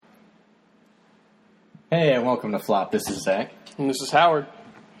Hey, and welcome to Flop. This is Zach. And this is Howard.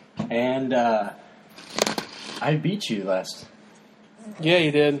 And I beat you last. Yeah,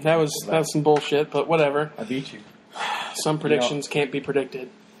 you did. That was some bullshit, but whatever. I beat you. Some predictions can't be predicted.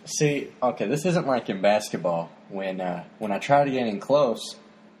 See, okay, this isn't like in basketball when I try to get in close,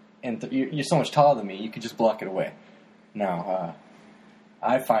 and you're so much taller than me, you could just block it away. No,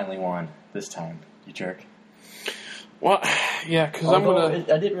 I finally won this time, you jerk. Well, yeah, because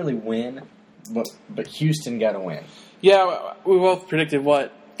I didn't really win, but Houston got a win. Yeah, we both predicted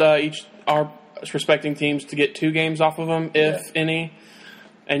our respecting teams to get 2 games off of them, if any.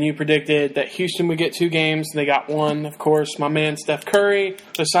 And you predicted that Houston would get 2 games. They got 1. Of course, my man Steph Curry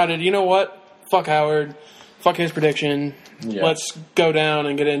decided, you know what? Fuck Howard. Fuck his prediction. Yeah. Let's go down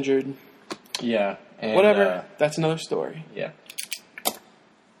and get injured. Yeah. And, whatever. That's another story. Yeah.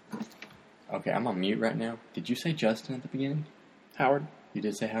 Okay, I'm on mute right now. Did you say Justin at the beginning? Howard. You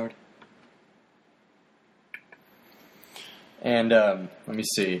did say Howard? And let me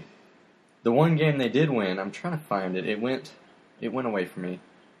see. The one game they did win, I'm trying to find it. It went away from me.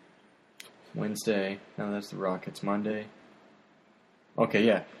 Wednesday. No, that's the Rockets. Monday. Okay,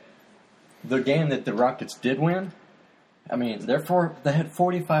 yeah. The game that the Rockets did win, I mean, they had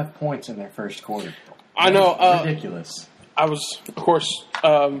 45 points in their first quarter. I know. Ridiculous. I was, of course,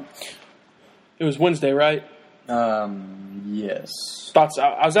 it was Wednesday, right? Yes.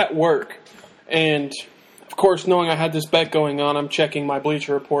 I was at work, and of course, knowing I had this bet going on, I'm checking my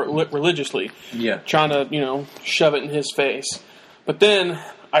Bleacher Report religiously. Yeah. Trying to, shove it in his face. But then,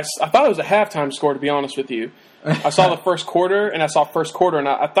 I thought it was a halftime score, to be honest with you. I saw the first quarter, and I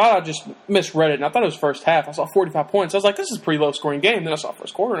thought I just misread it, and I thought it was first half. I saw 45 points. I was like, this is a pretty low-scoring game. Then I saw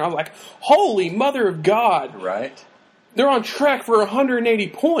first quarter, and I was like, holy mother of God. Right. They're on track for 180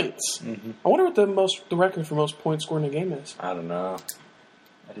 points. Mm-hmm. I wonder what the record for most points scored in a game is. I don't know.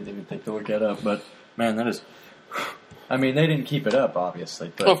 I didn't even think to look that up, but man, that is. I mean, they didn't keep it up,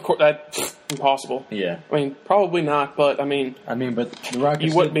 obviously. But of course, that's impossible. Yeah. I mean, probably not, but I mean, but the Rockets.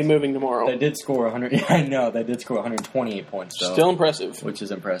 You wouldn't be moving tomorrow. They did score 100. Yeah, I know they did score 128 points. Though, still impressive. Which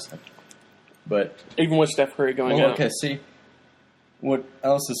is impressive. But even with Steph Curry going out. Okay, see, what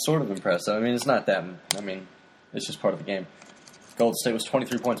else is sort of impressive? I mean, it's not that. I mean, it's just part of the game. Golden State was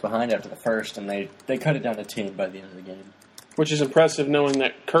 23 points behind after the first, and they cut it down to 10 by the end of the game. Which is impressive, knowing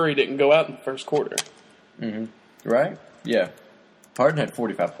that Curry didn't go out in the first quarter. Mm-hmm. Right? Yeah. Harden had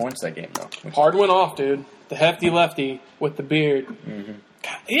 45 points that game, though. Harden went off, dude. The hefty lefty with the beard. Mm-hmm.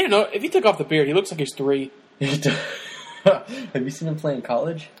 God, if he took off the beard, he looks like he's 3. Have you seen him play in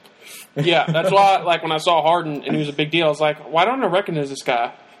college? Yeah, that's why, like, when I saw Harden and he was a big deal, I was like, why don't I recognize this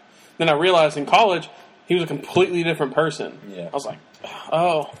guy? Then I realized in college, he was a completely different person. Yeah. I was like,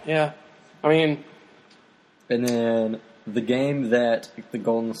 oh, yeah. I mean... And then the game that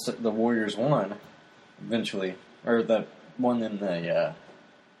the Warriors won, eventually, or that won them the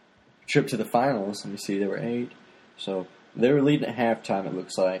trip to the finals. Let me see, they were 8. So they were leading at halftime, it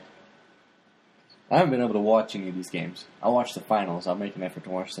looks like. I haven't been able to watch any of these games. I watched the finals. I'll make an effort to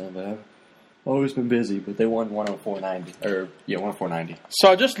watch them, but I've always been busy. But they won 104-90. 104-90.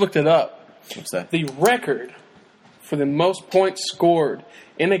 So I just looked it up. What's that? The record for the most points scored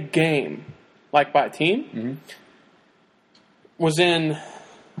in a game, like by a team, was in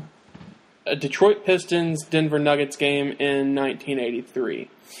a Detroit Pistons Denver Nuggets game in 1983.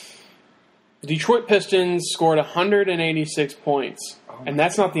 The Detroit Pistons scored 186 points, and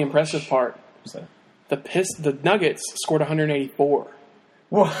that's not the impressive part. What's that? The Nuggets scored 184.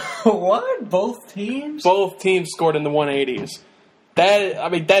 What? Both teams? Both teams scored in the 180s.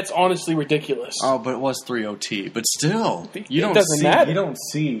 That's honestly ridiculous. Oh, but it was 3 OT. But still, it doesn't matter. You don't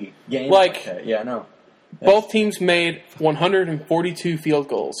see games like that. Yeah, no. Both teams made 142 field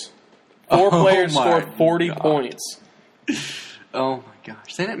goals. 4 players scored 40 points. Oh my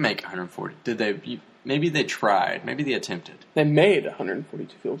gosh! They didn't make 140. Did they? Maybe they tried. Maybe they attempted. They made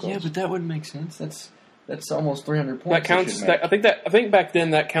 142 field goals. Yeah, but that wouldn't make sense. That's almost 300 points. That counts. I think back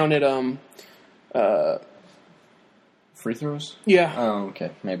then that counted. Free throws? Yeah. Oh,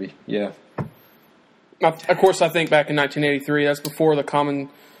 okay. Maybe. Yeah. Of course, I think back in 1983, that's before the common...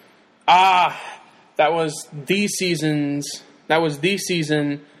 that was the season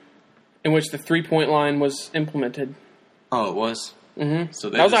in which the three-point line was implemented. Oh, it was? Mm-hmm. So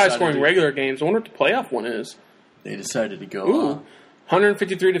that was the high-scoring regular games. I wonder what the playoff one is. They decided to go...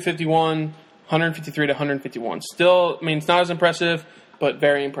 153 to 51, 153 to 151. Still, I mean, it's not as impressive, but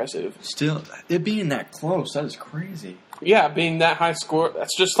very impressive. Still, it being that close, that is crazy. Yeah, being that high score,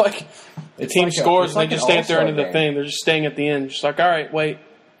 that's just like the team scores and they just stand there into the thing. They're just staying at the end, just like, all right, wait.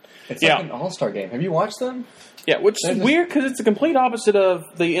 It's like an all-star game. Have you watched them? Yeah, which is weird because it's the complete opposite of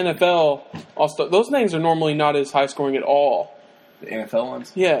the NFL. Also, those things are normally not as high scoring at all. The NFL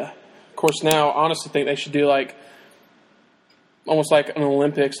ones? Yeah. Of course, now, I honestly think they should do almost like an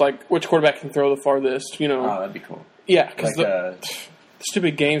Olympics, like which quarterback can throw the farthest, Oh, that'd be cool. Yeah, because the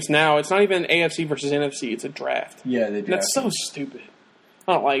stupid games now, it's not even AFC versus NFC, it's a draft. Yeah, they do. That's so stupid.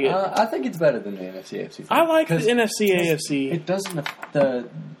 I don't like it. I think it's better than the NFC AFC. I like the NFC AFC. It doesn't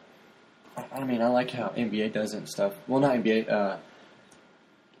I like how NBA does it and stuff. Well, not NBA.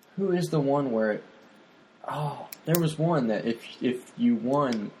 Who is the one where there was one that if you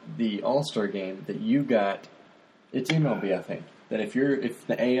won the All-Star game that you got, it's MLB, I think. That if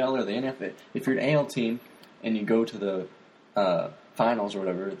the AL or the NFL, if you're an AL team and you go to the finals or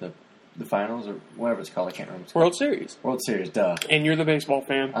whatever, the finals or whatever it's called, I can't remember. World Series. World Series, duh. And you're the baseball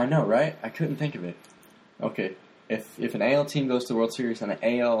fan. I know, right? I couldn't think of it. Okay. If an AL team goes to the World Series and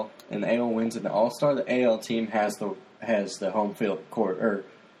the AL wins in the All-Star, the AL team has the home field court or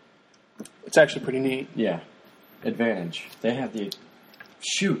it's actually pretty neat. Yeah. Advantage. They have the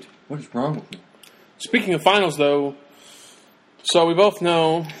shoot. What is wrong with me? Speaking of finals though, so we both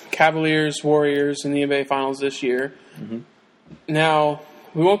know Cavaliers, Warriors in the NBA finals this year. Mm-hmm. Now,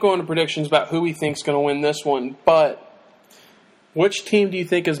 we won't go into predictions about who we think is going to win this one, but which team do you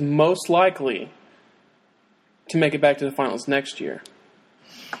think is most likely to make it back to the finals next year?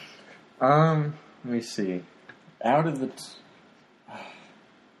 Let me see. Out of the...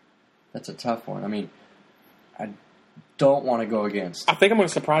 that's a tough one. I mean, I don't want to go against... I think I'm going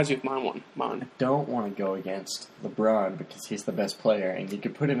to surprise you with mine. I don't want to go against LeBron because he's the best player, and you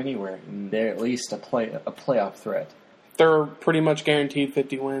could put him anywhere, and they're at least a playoff threat. They're pretty much guaranteed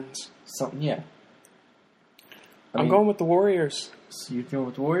 50 wins. Yeah. I'm going with the Warriors. So you're going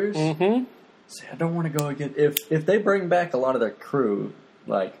with the Warriors? Mm-hmm. See, I don't want to go against... If they bring back a lot of their crew,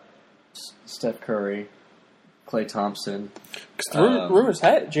 like Steph Curry, Klay Thompson... Because the rumors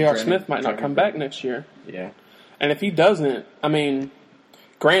had it, J.R. Smith might not come back next year. Yeah. And if he doesn't,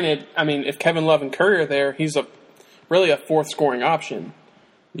 granted, if Kevin Love and Curry are there, he's really a fourth scoring option.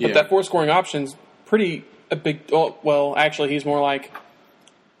 Yeah. But that fourth scoring option's pretty a big... Well, actually, he's more like...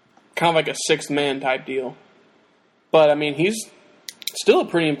 kind of like a sixth man type deal. But, he's still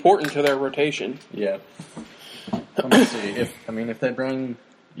pretty important to their rotation. Yeah. Let me see. If they bring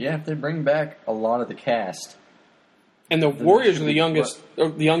back a lot of the cast. And the Warriors are one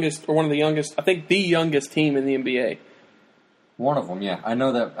of the youngest, I think the youngest team in the NBA. One of them, yeah. I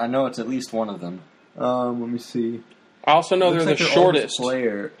know it's at least one of them. Let me see. I also know they're the shortest.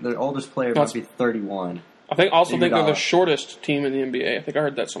 Their oldest player might be 31. I think they're the shortest team in the NBA. I think I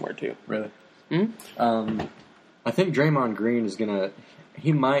heard that somewhere too. Really? Hmm? I think Draymond Green is gonna.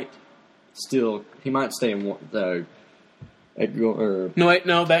 He might stay in the.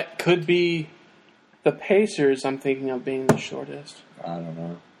 No, that could be the Pacers. I'm thinking of being the shortest. I don't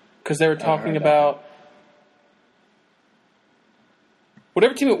know because they were talking about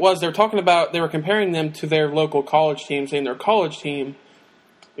whatever team it was. They were comparing them to their local college team, saying their college team.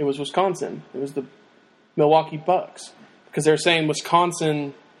 It was Wisconsin. It was the Milwaukee Bucks because they were saying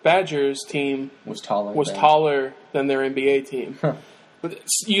Wisconsin Badgers team was taller than their NBA team.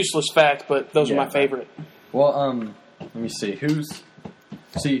 It's a useless fact, but those are my favorite. Well, let me see. If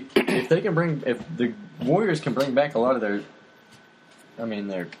the Warriors can bring back a lot of their, I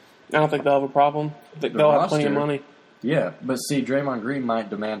don't think they'll have a problem. I think they'll have plenty of money. Yeah, but see, Draymond Green might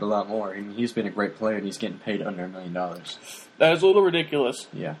demand a lot more. He's been a great player, and he's getting paid under $1 million. That is a little ridiculous.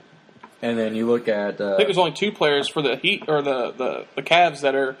 Yeah. And then you look at... I think there's only 2 players for the Heat or the Cavs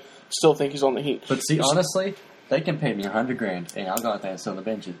that still think he's on the Heat. But see, honestly, they can pay me $100,000, and I'll go out there and sit on the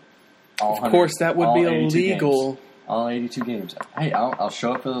bench. Of course, that would be illegal. All 82 games. Hey, I'll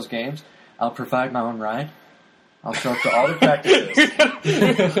show up for those games. I'll provide my own ride. I'll show up to all the practices.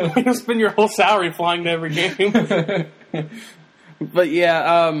 You'll spend your whole salary flying to every game. But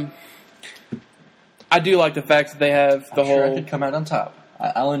yeah, I do like the fact that they have the whole... I could come out on top.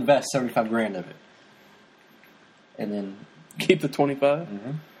 I'll invest $75,000 of it, and then keep the 25,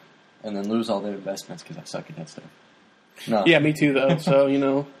 and then lose all the investments because I suck at that stuff. No. Yeah, me too, though.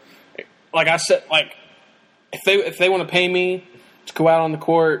 So like I said, if they want to pay me to go out on the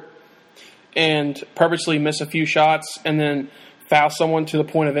court and purposely miss a few shots and then foul someone to the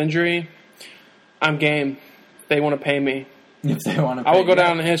point of injury, I'm game. They want to pay me. If they want to, I will go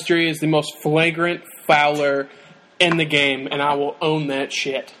down in history as the most flagrant fouler in the game, and I will own that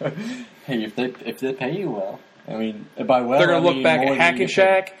shit. Hey, if they pay you well, by well, they're gonna look back at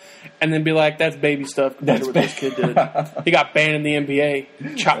Hack-a-Shaq and then be like, "That's baby stuff compared to what this kid did. He got banned in the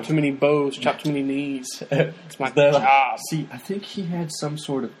NBA. Chopped too many bows. Chopped too many knees. It's my job." See, I think he had some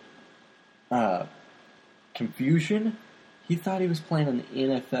sort of confusion. He thought he was playing in the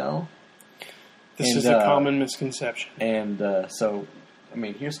NFL. This is a common misconception. And so, I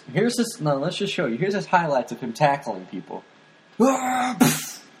mean, here's this. No, let's just show you. Here's his highlights of him tackling people.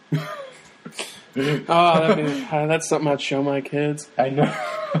 That's something I'd show my kids. I know.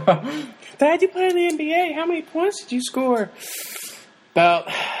 Dad, you play in the NBA. How many points did you score? About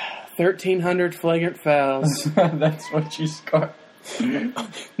 1,300 flagrant fouls. That's what you scored.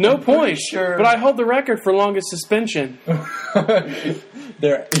 No points, sure. But I hold the record for longest suspension.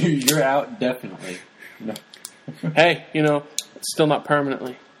 You're out definitely. No. Hey, it's still not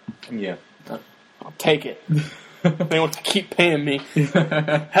permanently. Yeah. I'll take it. They want to keep paying me.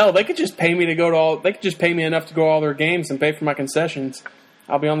 Hell, they could just pay me They could just pay me enough to go to all their games and pay for my concessions.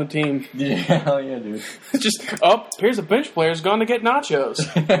 I'll be on the team. Yeah, hell yeah, dude. Just here's a bench player who's gone to get nachos,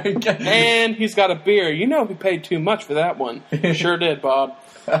 and he's got a beer. He paid too much for that one. Sure did, Bob.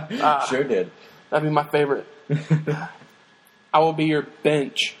 Sure did. That'd be my favorite. I will be your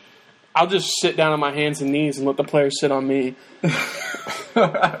bench. I'll just sit down on my hands and knees and let the players sit on me. You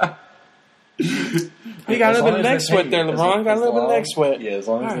got a little bit of neck sweat there, LeBron. Got a little bit of neck sweat. Yeah, as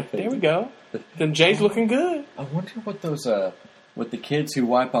long as there we go. Then Jay's looking good. I wonder what those with the kids who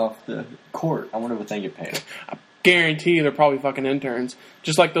wipe off the court. I wonder what they get paid. I guarantee you they're probably fucking interns.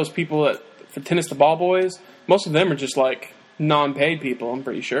 Just like those people for tennis the ball boys. Most of them are just like non-paid people. I'm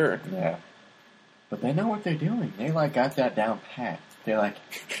pretty sure. Yeah, but they know what they're doing. They got that down pat. They're like,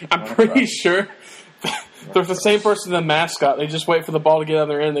 I'm pretty sure. They're the same person, the mascot. They just wait for the ball to get out of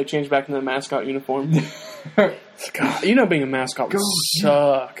their end. They change back into the mascot uniform. God, being a mascot would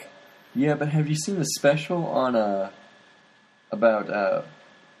suck. Yeah, but have you seen the special on about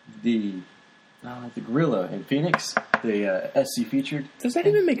the gorilla in Phoenix? The SC featured. Does that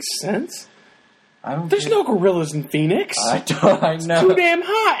even make sense? I don't. There's no gorillas in Phoenix. I know. It's too damn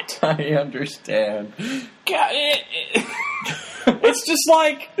hot. I understand. God, it's just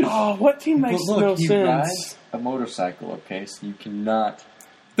like, what team makes no sense? Rides a motorcycle, okay, so you cannot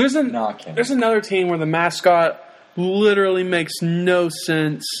knock him. There's another team where the mascot literally makes no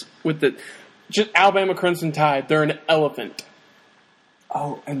sense with just Alabama Crimson Tide. They're an elephant.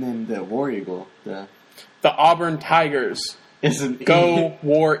 Oh, and then the War Eagle. The Auburn Tigers. Go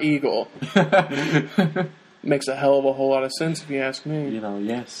War Eagle. Makes a hell of a whole lot of sense if you ask me.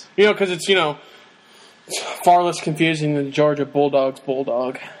 Yes. Because it's far less confusing than Georgia Bulldogs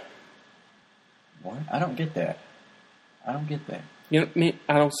Bulldog. What? I don't get that. I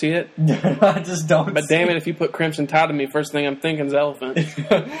I don't see it. I just don't. But damn it, if you put Crimson Tide on me, first thing I'm thinking is elephant. If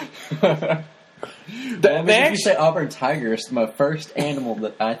you say Auburn Tigers, my first animal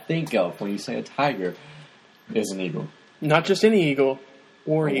that I think of when you say a tiger is an eagle. Not just any eagle,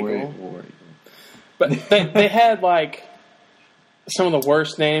 War Eagle. But they had some of the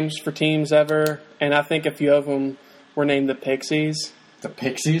worst names for teams ever, and I think a few of them were named the Pixies. The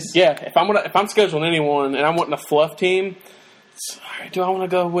Pixies? Yeah. If I'm scheduling anyone and I'm wanting a fluff team, do I want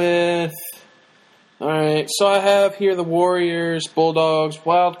to go with? All right. So I have here the Warriors, Bulldogs,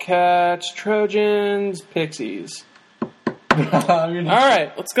 Wildcats, Trojans, Pixies. All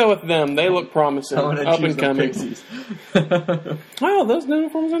right, let's go with them. They look promising, up and coming. Oh, those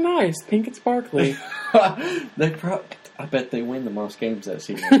uniforms are nice, pink and sparkly. I bet they win the most games that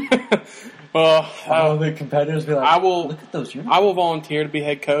season. The competitors be like, look at those uniforms. I will volunteer to be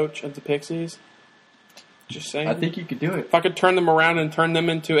head coach of the Pixies. Just saying. I think you could do it. If I could turn them around and turn them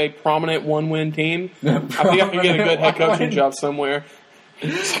into a prominent one-win team, I think I could get a good head coaching job somewhere.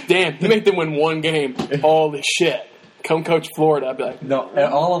 Damn, you make them win one game. Holy shit. Come coach Florida. I'd be like, no,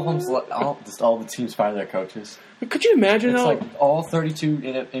 and all of them, all the teams fire their coaches. Could you imagine, though? It's all 32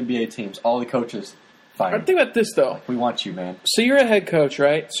 NBA teams, all the coaches fire. Think about this, though. We want you, man. So you're a head coach,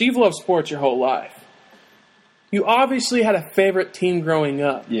 right? So you've loved sports your whole life. You obviously had a favorite team growing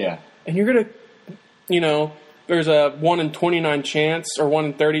up. Yeah. And you're going to, there's a 1 in 29 chance or 1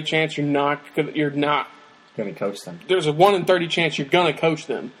 in 30 chance you're not going to coach them. There's a 1 in 30 chance you're going to coach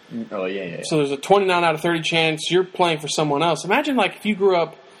them. Oh, yeah. So there's a 29 out of 30 chance you're playing for someone else. Imagine, if you grew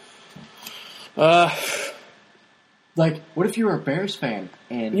up... what if you were a Bears fan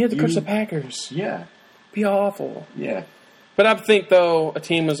and you had to coach the Packers? Yeah. Be awful. Yeah. But I think, though, a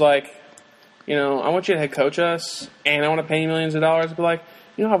team was like, I want you to head coach us, and I want to pay you millions of dollars. But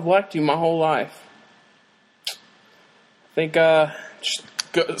I've liked you my whole life. I think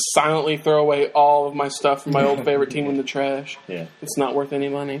just silently throw away all of my stuff from my old favorite team in the trash. Yeah. It's not worth any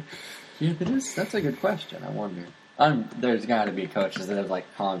money. Yeah, that's a good question. I wonder. There's got to be coaches that have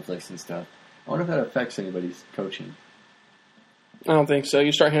conflicts and stuff. I wonder if that affects anybody's coaching. I don't think so.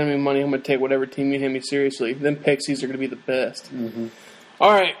 You start handing me money, I'm going to take whatever team you hand me seriously. Them Pixies are going to be the best. Mm-hmm.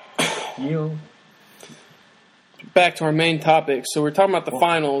 All right. back to our main topic. So we're talking about the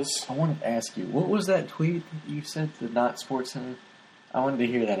finals. I wanted to ask you, what was that tweet that you sent to the Not Sports Center? I wanted to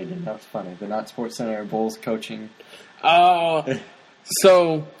hear that again. That was funny. The Not Sports Center Bulls coaching.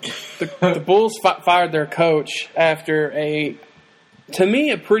 So the Bulls fired their coach after to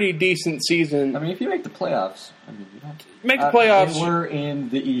me, a pretty decent season. I mean, if you make the playoffs, you don't make the playoffs. They were in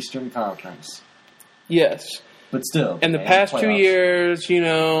the Eastern Conference. Yes. But still. In the past 2 years,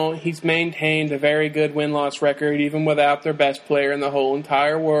 he's maintained a very good win-loss record, even without their best player in the whole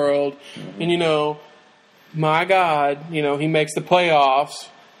entire world. Mm-hmm. And, my God, he makes the playoffs.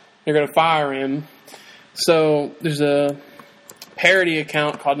 They're going to fire him. So there's a parody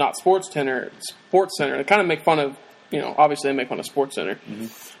account called Not Sports Center. They kind of make fun of, obviously they make fun of Sports Center. Mm-hmm.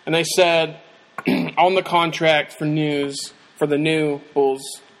 And they said on the contract for the new Bulls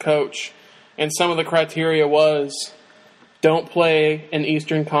coach, and some of the criteria was don't play in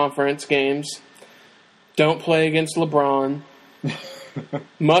Eastern Conference games, don't play against LeBron,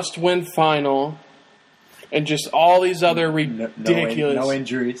 must win final, and just all these other ridiculous... No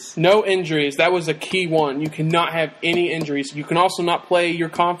injuries. No injuries. That was a key one. You cannot have any injuries. You can also not play your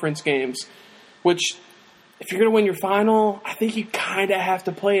conference games, which, if you're going to win your final, I think you kind of have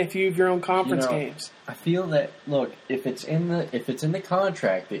to play a few of your own conference games. I feel that, look, if it's in the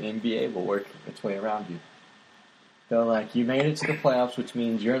contract, the NBA will work its way around you. They're like, you made it to the playoffs, which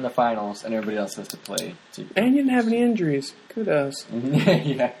means you're in the finals, and everybody else has to play. And you didn't have any injuries. Kudos.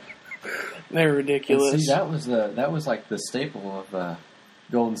 Yeah. They're ridiculous. And see, that was like the staple of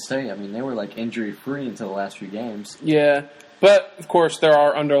Golden State. I mean, they were like injury free until the last few games. Yeah, but of course there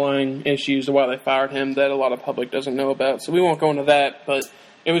are underlying issues of why they fired him that a lot of public doesn't know about. So we won't go into that. But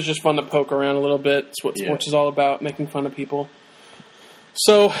it was just fun to poke around a little bit. It's what sports is all about, making fun of people.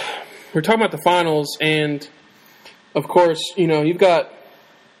 So we're talking about the finals, and of course, you've got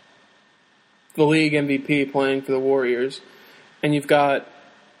the league MVP playing for the Warriors, and you've got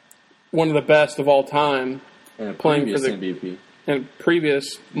one of the best of all time playing for the MVP. And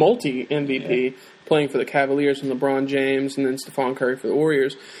previous multi-MVP playing for the Cavaliers and LeBron James, and then Stephon Curry for the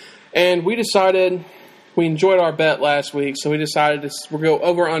Warriors. And we enjoyed our bet last week, so we decided we'll go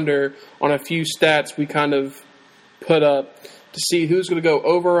over-under on a few stats we kind of put up to see who's going to go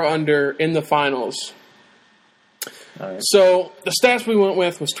over or under in the finals. All right. So the stats we went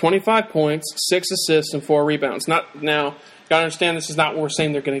with was 25 points, 6 assists, and 4 rebounds. Now, you got to understand this is not what we're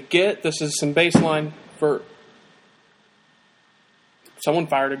saying they're going to get. This is some baseline for... Someone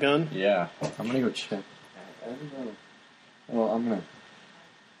fired a gun. Yeah. I'm going to go check. Well, I'm going to...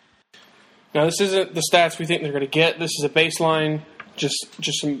 Now, this isn't the stats we think they're going to get. This is a baseline, just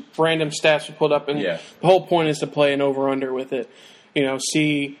some random stats we pulled up. And the whole point is to play an over-under with it.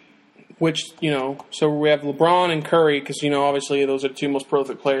 See which, so we have LeBron and Curry because, obviously those are the two most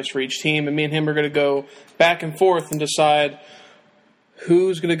prolific players for each team. And me and him are going to go back and forth and decide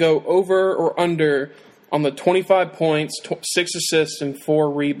who's going to go over or under on the 25 points, 6 assists, and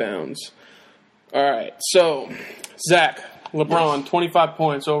 4 rebounds. All right. So, Zach, LeBron, 25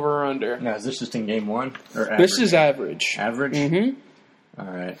 points, over or under? Now, is this just in game one? Or average? This is average. Average? Mm-hmm. All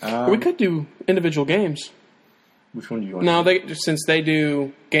right. We could do individual games. Which one do you want? No, since they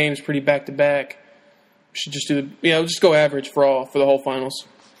do games pretty back-to-back, we should just do we'll just go average for the whole finals.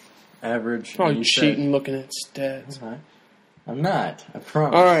 Average. Oh, you cheating looking at stats. Uh-huh. I'm not. I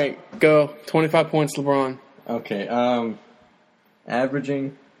promise. All right, go. 25 points, LeBron. Okay.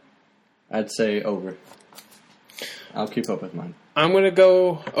 Averaging, I'd say over. I'll keep up with mine. I'm going to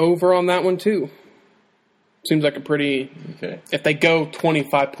go over on that one, too. Seems like a pretty... Okay. If they go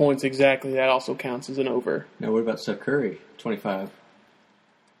 25 points exactly, that also counts as an over. Now, what about Steph Curry? 25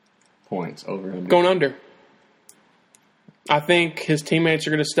 points, over and under. Going under. I think his teammates are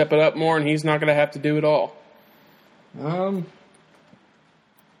going to step it up more, and he's not going to have to do it all. I'm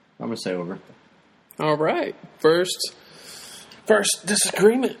going to say over. All right. First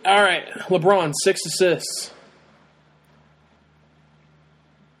disagreement. All right. LeBron, 6 assists.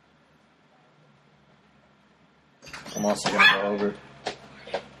 I'm also going to go over.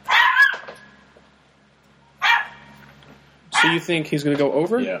 So you think he's going to go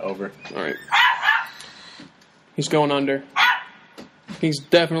over? Yeah, over. All right. He's going under. He's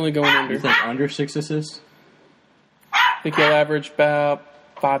definitely going under. You think under 6 assists? I think he'll average about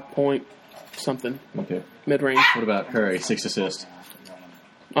 5 point something. Okay. Mid-range. What about Curry, 6 assists?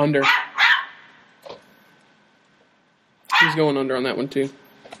 Under. He's going under on that one, too.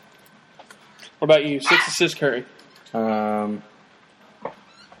 What about you? 6 assists, Curry. Sorry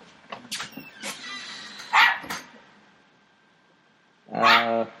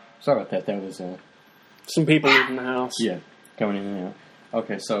about that. That was some people leaving the house. Yeah, coming in and out.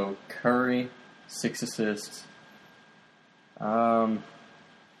 Okay, so Curry, 6 assists. I'll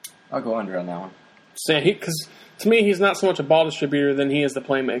go under on that one. Because to me, he's not so much a ball distributor than he is the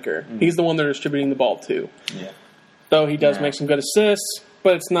playmaker. Mm-hmm. He's the one they're distributing the ball to. Yeah. Though he does make some good assists,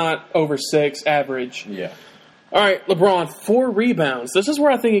 but it's not over 6 average. Yeah. All right, LeBron, 4 rebounds. This is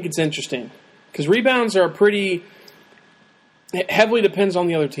where I think it gets interesting. Because rebounds are pretty... It heavily depends on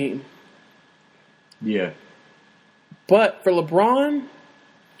the other team. Yeah. But for LeBron,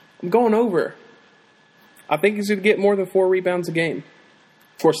 I'm going over. I think he's going to get more than 4 rebounds a game.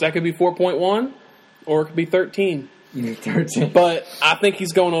 Of course, that could be 4.1, or it could be 13. 13. But I think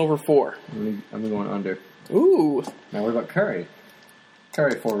he's going over 4. I'm going under. Ooh. Now, what about Curry?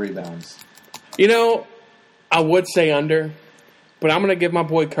 Curry, 4 rebounds. You know, I would say under, but I'm going to give my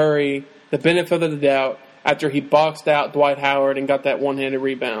boy Curry the benefit of the doubt after he boxed out Dwight Howard and got that one-handed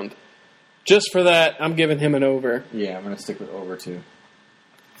rebound. Just for that, I'm giving him an over. Yeah, I'm going to stick with over, too.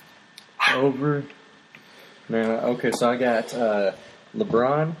 Over. Now, okay, so I got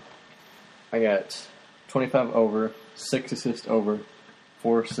LeBron. I got 25 over, 6 assists over,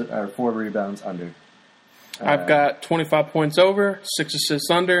 4 rebounds under. I've got 25 points over, 6 assists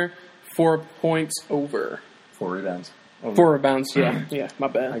under, 4 points over. 4 rebounds. Over. 4 rebounds, yeah. Yeah, my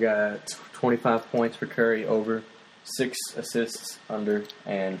bad. I got 25 points for Curry over, 6 assists under,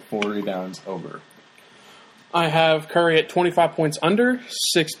 and 4 rebounds over. I have Curry at 25 points under,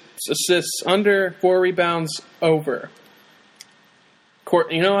 6 assists under, 4 rebounds over.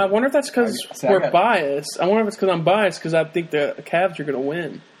 You know, I wonder if that's because we're biased. I wonder if it's because I'm biased because I think the Cavs are going to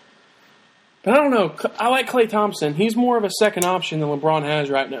win. But I don't know. I like Klay Thompson. He's more of a second option than LeBron has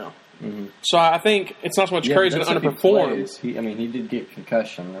right now. Mm-hmm. So I think it's not so much Curry's going to underperform. He did get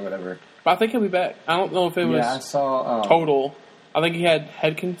concussion or whatever. But I think he'll be back. I don't know if it was I saw, total. I think he had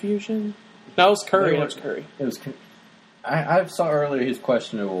head confusion. No, it was Curry. It was Curry. I saw earlier he's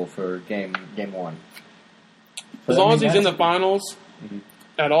questionable for game 1. As long as he's in the finals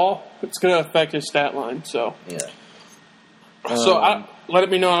at all, it's going to affect his stat line. So yeah. Let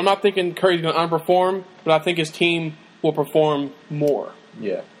me know. I'm not thinking Curry's going to underperform, but I think his team will perform more.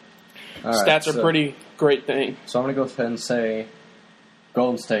 Yeah. Stats are a pretty great thing. So I'm going to go ahead and say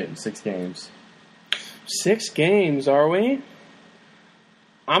Golden State in 6 games. 6 games, are we?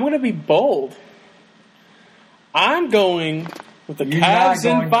 I'm going to be bold. I'm going with the Cavs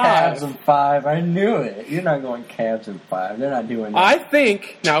in 5. Cavs in 5. I knew it. You're not going Cavs in 5. They're not doing that. I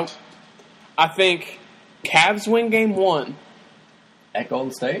think Cavs win game 1. At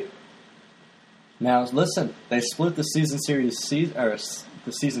Golden State? Now, listen. They split the season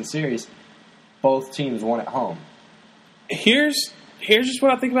series. Both teams won at home. Here's just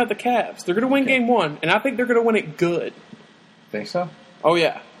what I think about the Cavs. They're going to win game 1, and I think they're going to win it good. Think so? Oh,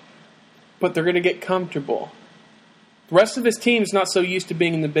 yeah. But they're going to get comfortable. The rest of his team is not so used to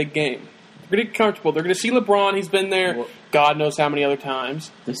being in the big game. They're going to get comfortable. They're going to see LeBron. He's been there God knows how many other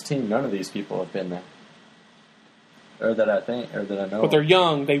times. This team, none of these people have been there. Or that I know. But they're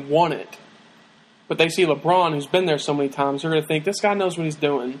young. They want it. But they see LeBron, who's been there so many times. They're going to think, this guy knows what he's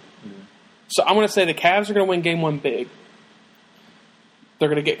doing. Mm-hmm. So I'm going to say the Cavs are going to win game 1 big. They're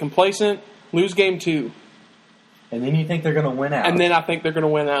going to get complacent, lose game 2. And then you think they're going to win out. And then I think they're going to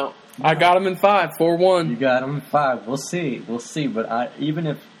win out. No. I got them in 5, 4-1. You got them in 5. We'll see. But even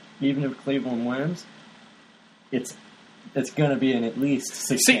if Cleveland wins, it's going to be in at least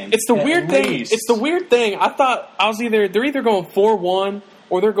 6 games. It's the weird thing. It's the weird thing. I thought they're either going 4-1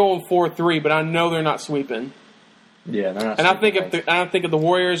 or they're going 4-3, but I know they're not sweeping. Yeah, they're not. And I think if the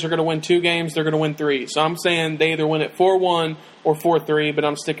Warriors are going to win 2 games, they're going to win 3. So I'm saying they either win at 4-1 or 4-3, but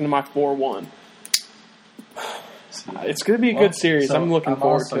I'm sticking to my 4-1. It's going to be a good series. So I'm looking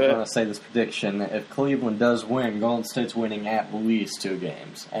forward to it. I'm also going to say this prediction. If Cleveland does win, Golden State's winning at least 2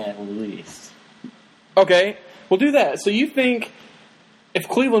 games. At least. Okay, we'll do that. So you think if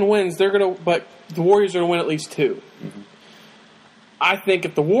Cleveland wins, but the Warriors are going to win at least 2. Mm-hmm. I think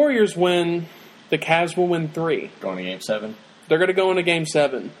if the Warriors win, the Cavs will win 3. Going to Game 7? They're going to go into Game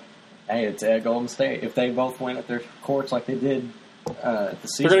 7. Hey, it's at Golden State. If they both win at their courts like they did at the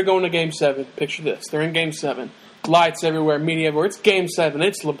season. They're going to go into Game 7. Picture this. They're in Game 7. Lights everywhere, media everywhere. It's Game 7.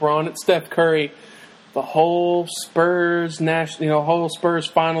 It's LeBron. It's Steph Curry. The whole Spurs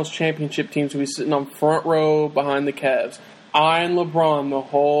Finals championship teams will be sitting on front row behind the Cavs. Eyeing LeBron the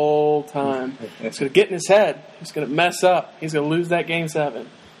whole time. It's going to get in his head. He's going to mess up. He's going to lose that Game 7.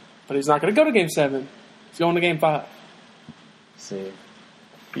 But he's not going to go to Game 7. He's going to Game 5. See,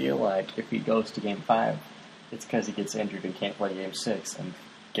 I feel like if he goes to Game 5, it's because he gets injured and can't play Game 6, and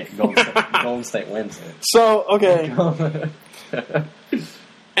Golden State wins it. So, okay.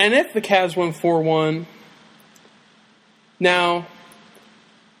 And if the Cavs win 4-1, now,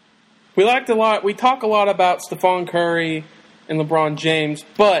 we talk a lot about Stephon Curry in LeBron James,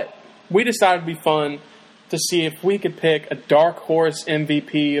 but we decided it'd be fun to see if we could pick a dark horse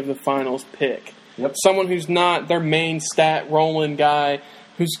MVP of the finals pick. Yep. Someone who's not their main stat rolling guy,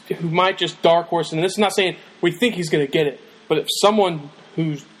 who might just dark horse. And this is not saying we think he's going to get it, but if someone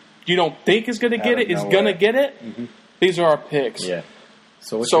who you don't think is going to get it is going to get it, these are our picks. Yeah.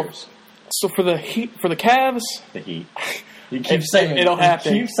 So what's yours? So for the Cavs, the Heat. You keep saying it'll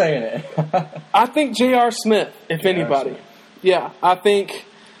happen. Keep saying it. I think J.R. Smith, if anybody. Smith. Yeah, I think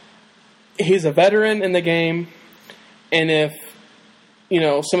he's a veteran in the game, and if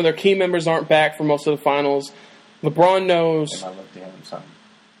some of their key members aren't back for most of the finals, LeBron knows.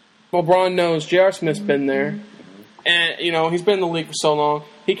 LeBron knows J.R. Smith's been there, and he's been in the league for so long.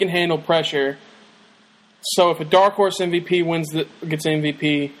 He can handle pressure. So if a dark horse MVP gets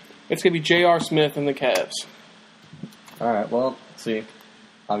MVP, it's going to be J.R. Smith and the Cavs. All right, well, let's see.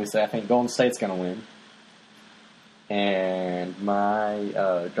 Obviously, I think Golden State's going to win. And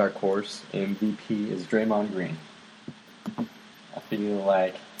my dark horse MVP is Draymond Green. I feel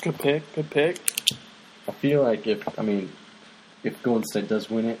like... Good pick. I feel like if Golden State does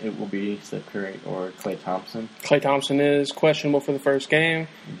win it, it will be Steph Curry or Klay Thompson. Klay Thompson is questionable for the first game.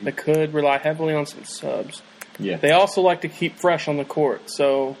 They could rely heavily on some subs. Yeah. They also like to keep fresh on the court,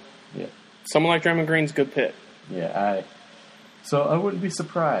 so someone like Draymond Green's a good pick. Yeah, So I wouldn't be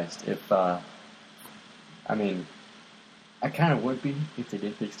surprised if, I kind of would be if they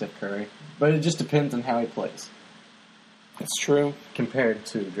did pick Steph Curry. But it just depends on how he plays. That's true. Compared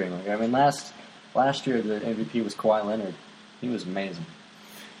to Draymond. Last year the MVP was Kawhi Leonard. He was amazing.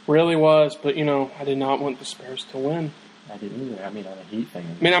 Really was, but, I did not want the Spurs to win. I didn't either. On a Heat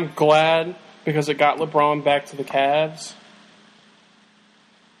thing. I'm glad because it got LeBron back to the Cavs.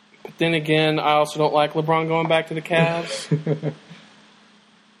 But then again, I also don't like LeBron going back to the Cavs.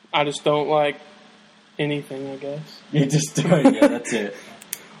 I just don't like anything, I guess. You just don't. Yeah, that's it.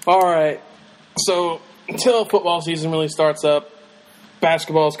 All right. So, until football season really starts up,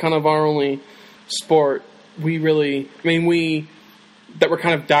 basketball is kind of our only sport we're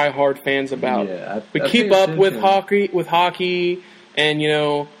kind of diehard fans about. Yeah, we keep up with hockey,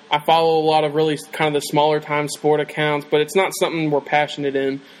 and, I follow a lot of really kind of the smaller time sport accounts, but it's not something we're passionate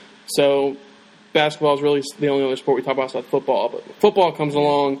in. So basketball is really the only other sport we talk about outside football. But when football comes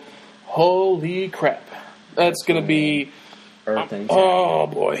along, holy crap. That's going to be... oh,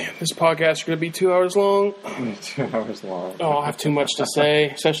 boy. This podcast is going to be 2 hours long. 2 hours long. Oh, I have too much to say,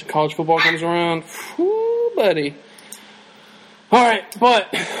 especially college football comes around. Whew, buddy. All right, but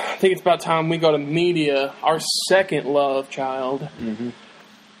I think it's about time we go to media, our second love child. Mm-hmm.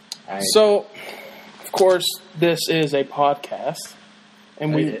 So, of course, this is a podcast.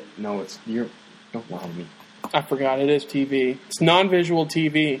 And don't lie to me. I forgot, it is TV. It's non-visual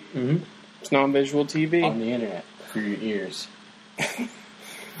TV. Mm-hmm. It's non-visual TV. On the internet, for your ears.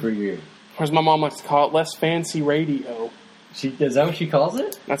 Or as my mom likes to call it, less fancy radio. Is that what she calls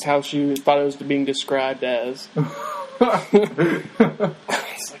it? That's how she thought it was being described as. It's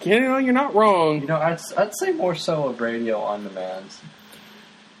like, you're not wrong. I'd say more so of radio on demand.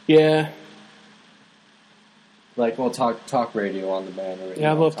 Yeah. Like, well, talk radio on demand. Or,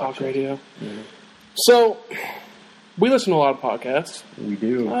 I love talk radio. Mm-hmm. So, we listen to a lot of podcasts. We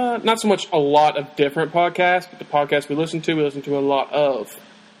do. Not so much a lot of different podcasts, but the podcasts we listen to a lot of.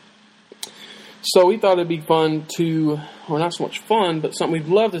 So we thought it'd be fun not so much fun, but something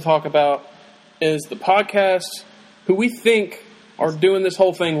we'd love to talk about is the podcasts who we think are doing this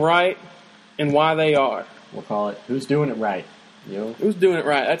whole thing right and why they are. We'll call it Who's Doing It Right. You? Who's doing it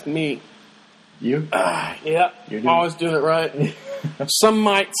right? That's me. You? Yeah. You're always doing it right. Some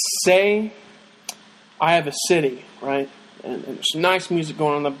might say I have a city, right? And there's some nice music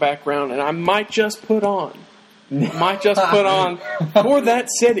going on in the background, and I might just put on for that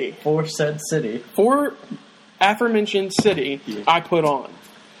city. For said city. For aforementioned city, yeah. I put on.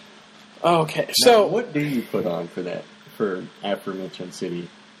 Okay, now, so... what do you put on for that, for aforementioned city?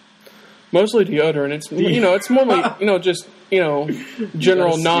 Mostly deodorant. It's, it's more like, just,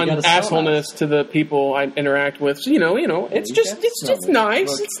 general non-assholeness to the people I interact with. So, it's just nice.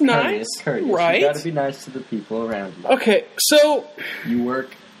 Look, it's nice. Courteous. Right? You gotta be nice to the people around you. Okay, so... You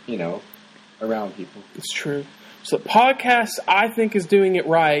work, around people. It's true. So the podcast I think is doing it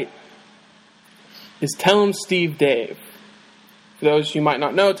right is Tell 'em Steve Dave. For those who might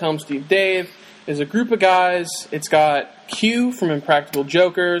not know, Tell 'em Steve Dave is a group of guys. It's got Q from Impractical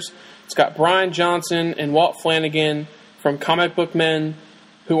Jokers. It's got Brian Johnson and Walt Flanagan from Comic Book Men,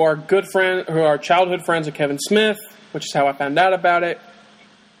 who are childhood friends of Kevin Smith, which is how I found out about it.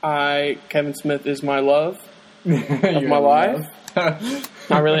 Kevin Smith is my love of my life.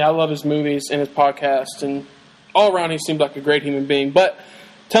 Not really. I love his movies and his podcast, and all around, he seemed like a great human being. But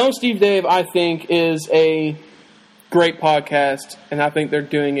Tell 'em Steve Dave, I think, is a great podcast, and I think they're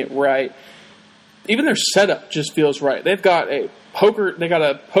doing it right. Even their setup just feels right. They've got a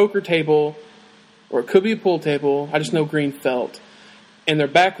poker table, or it could be a pool table. I just know green felt. In their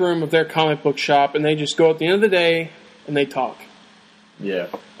back room of their comic book shop, and they just go at the end of the day and they talk. Yeah.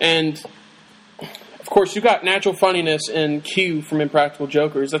 And of course, you got natural funniness in Q from Impractical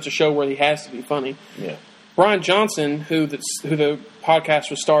Jokers. That's a show where he has to be funny. Yeah. Brian Johnson, who the podcast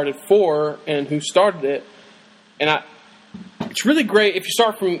was started for, and who started it, and it's really great if you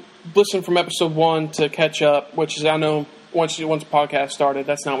start from listen from episode 1 to catch up. Which is, I know once a podcast started,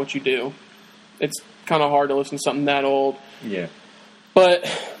 that's not what you do. It's kind of hard to listen to something that old. Yeah. But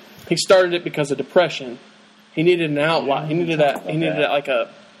he started it because of depression. He needed an outlet. He needed that. He needed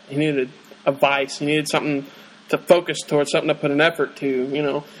He needed a vice. He needed something to focus towards, something to put an effort to,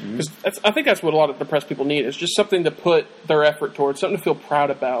 Because I think that's what a lot of depressed people need, is just something to put their effort towards, something to feel proud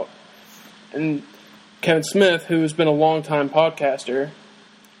about. And Kevin Smith, who has been a long-time podcaster,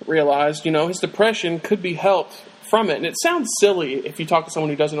 realized, his depression could be helped from it. And it sounds silly if you talk to someone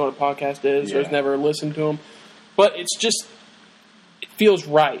who doesn't know what a podcast is or has never listened to them. But it feels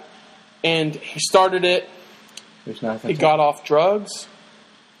right. And he started it. There's nothing. He got off drugs,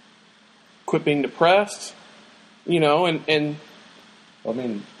 quit being depressed, and well, I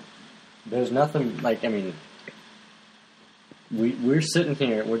mean, there's nothing we're sitting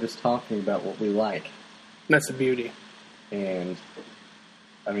here, we're just talking about what we like. That's the beauty. And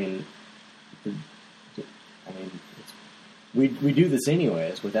we do this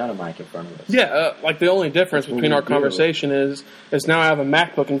anyways without a mic in front of us. Yeah, the only difference between our conversation is now I have a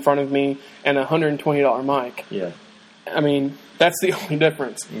MacBook in front of me and a $120 mic. Yeah. I mean, that's the only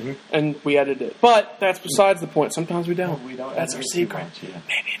difference. Mm-hmm. And we edit it. But that's besides the point. Sometimes we don't. We don't. That's our secret. Much, yeah.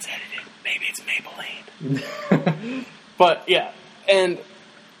 Maybe it's edited. Maybe it's Maybelline. But, yeah. And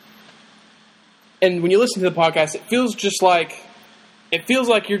when you listen to the podcast, it feels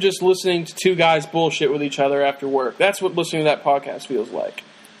like you're just listening to two guys bullshit with each other after work. That's what listening to that podcast feels like.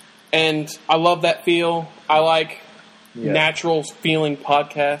 And I love that feel. I like natural feeling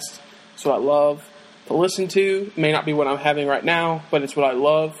podcasts. That's what I love to listen to. It may not be what I'm having right now, but it's what I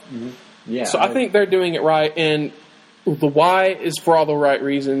love. Mm-hmm. Yeah. So I think they're doing it right. And the why is for all the right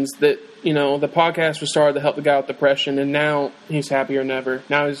reasons. That, the podcast was started to help the guy with depression, and now he's happier than ever.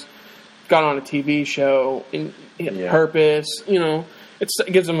 Now he's got on a TV show and purpose,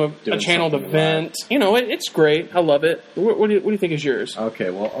 It gives them a channel to vent. It's great. I love it. What do you think is yours? Okay.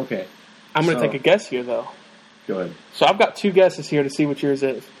 I'm going to take a guess here, though. Go ahead. So I've got two guesses here to see what yours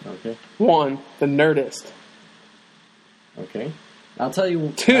is. Okay. 1, The Nerdist. Okay. I'll tell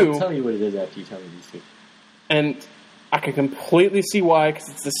you. 2. I'll tell you what it is after you tell me these two. And I can completely see why, because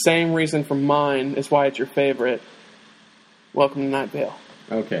it's the same reason for mine is why it's your favorite. Welcome to Night Vale.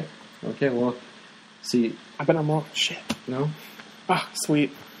 Okay. Well, see. I bet I'm wrong. Shit. No. Ah,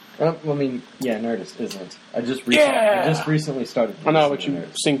 sweet. Nerdist, isn't it? I just recently started. I know, but you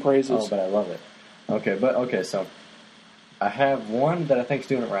Nerdist. Sing praises. Oh, but I love it. Okay, so I have one that I think is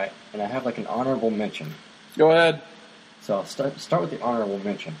doing it right, and I have an honorable mention. Go ahead. So I'll start with the honorable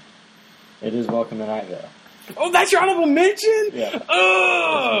mention. It is Welcome to Night Vale. Oh, that's your honorable mention? Yeah.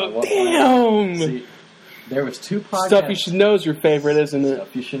 Oh, damn. See, there was 2 podcasts. Stuff You Should Know is your favorite, isn't it?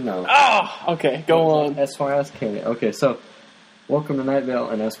 Stuff You Should Know. Oh, okay, go on. SYSK. Okay, so Welcome to Night Vale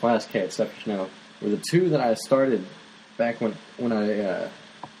and SYSK, Stuff You Should Know, were the 2 that I started back when I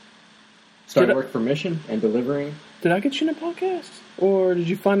started work for Mission and delivering. Did I get you in a podcast? Or did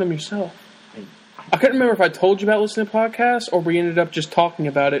you find them yourself? I couldn't remember if I told you about listening to podcasts or we ended up just talking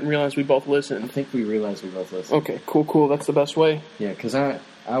about it and realized we both listened. I think we realized we both listened. Okay, cool. That's the best way. Yeah, because I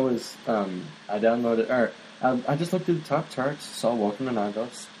downloaded, or I just looked at the top charts, saw Welcome to Night Vale.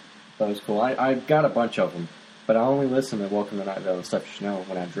 That was cool. I got a bunch of them, but I only listened to Welcome to Night Vale and Stuff You Should Know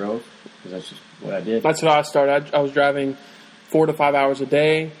when I drove, because that's just what I did. That's how I started. I was driving 4 to 5 hours a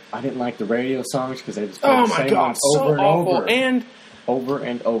day. I didn't like the radio songs because they just played the same ones over and over. And over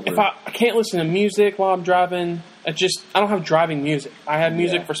and over. If I can't listen to music while I'm driving, I don't have driving music. I have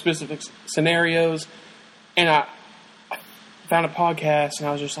music for specific scenarios, and I found a podcast, and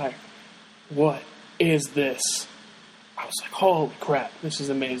I was just like, what is this? I was like, holy crap, this is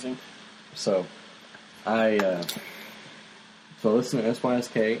amazing. So, I listened to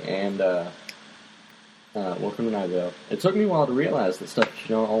SYSK and Welcome to Night Vale. It took me a while to realize that Stuff You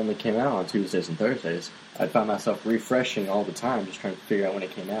Should Know only came out on Tuesdays and Thursdays. I found myself refreshing all the time, just trying to figure out when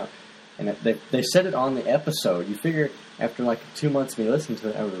it came out. And they said it on the episode. You figure after 2 months of me listening to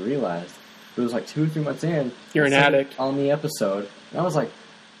it, I would have realized. It was 2 or 3 months in. You're an addict. On the episode. And I was like,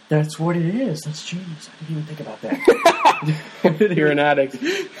 That's what it is. That's genius. I didn't even think about that. You're an addict.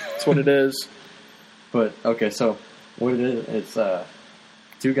 That's what it is. But, okay, so what it is, it's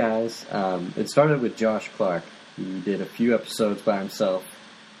two guys. It started with Josh Clark. He did a few episodes by himself.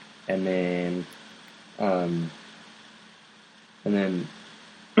 And then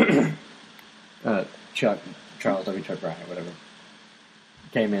Charles W. Chuck Bryant, whatever,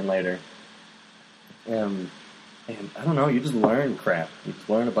 came in later. And I don't know, you just learn crap. You just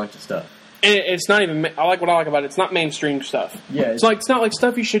learn a bunch of stuff. And it's not even, what I like about it, it's not mainstream stuff. Yeah. It's not like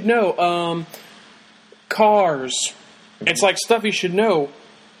stuff you should know. Cars. It's like stuff you should know.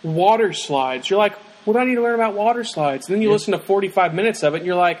 Water slides. You're like, what do I need to learn about water slides? And then you listen to 45 minutes of it, and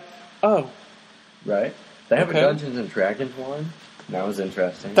you're like, oh. Right. They have a Dungeons and Dragons one. That was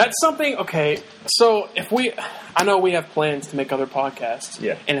interesting. That's something, okay, so I know we have plans to make other podcasts.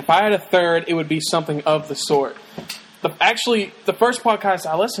 Yeah. And if I had a third, it would be something of the sort. Actually, the first podcast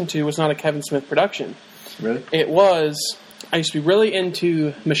I listened to was not a Kevin Smith production. Really? It was, I used to be really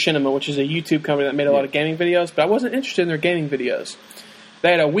into Machinima, which is a YouTube company that made a lot of gaming videos, but I wasn't interested in their gaming videos.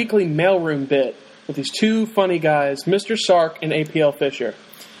 They had a weekly mailroom bit with these two funny guys, Mr. Sark and APL Fisher.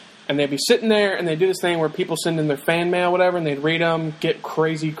 And they'd be sitting there, and they'd do this thing where people send in their fan mail, whatever, and they'd read them, get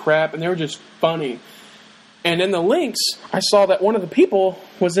crazy crap, and they were just funny. And in the links, I saw that one of the people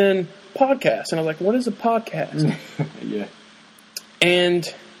was in podcast, and I was like, what is a podcast? Yeah.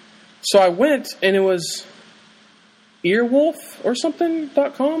 And so I went, and it was Earwolf or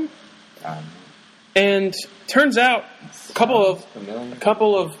something.com. And turns out a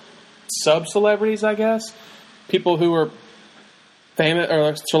couple of sub-celebrities, I guess, people who are famous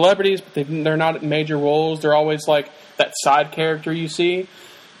or celebrities, but they're not major roles. They're always like that side character you see.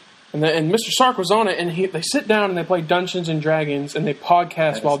 And Mr. Sark was on it, and they sit down and they play Dungeons and Dragons, and they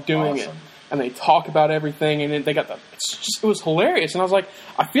podcast while doing it, and they talk about everything. And they got it was hilarious. And I was like,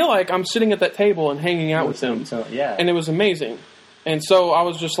 I feel like I'm sitting at that table and hanging out with them. So, yeah. And it was amazing. And so I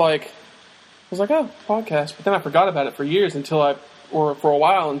was just like, oh, podcast. But then I forgot about it for years for a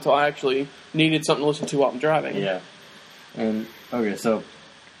while until I actually needed something to listen to while I'm driving. Yeah. And okay, so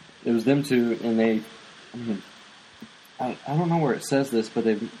it was them two, and I don't know where it says this, but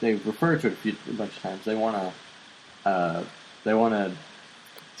they refer to it a bunch of times. They want to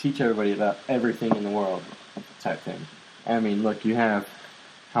teach everybody about everything in the world type thing. I mean, look, you have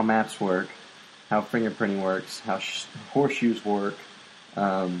how maps work, how fingerprinting works, how horseshoes work.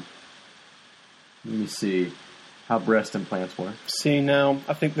 Let me see how breast implants work. See, now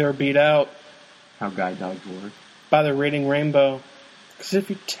I think they're beat out. How guide dogs work. By the Reading Rainbow. Because if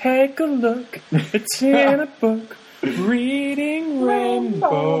you take a look, it's in a book. Reading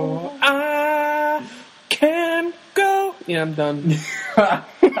Rainbow, I can go. Yeah, I'm done. If I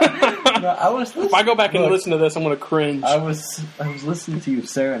go back and listen to this, I'm going to cringe. I was listening to you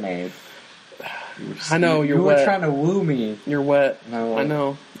serenade. I know, you're wet. You were trying to woo me. You're wet. No. I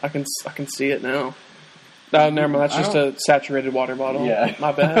know. I can see it now. Oh, never mind. That's just a saturated water bottle. Yeah.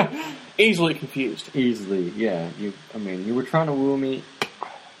 My bad. Easily confused. Easily, yeah. You were trying to woo me.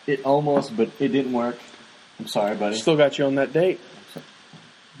 It almost, but it didn't work. I'm sorry, buddy. Still got you on that date.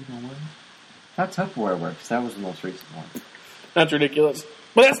 You know what? How Tupperware works. That was the most recent one. That's ridiculous.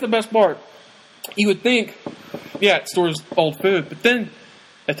 But that's the best part. You would think, yeah, it stores old food, but then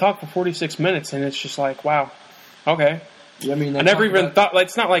they talk for 46 minutes, and it's just like, wow, okay. Yeah, I mean, I never even thought, like,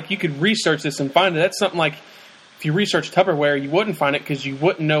 it's not like you could research this and find it. That's something like, if you research Tupperware, you wouldn't find it because you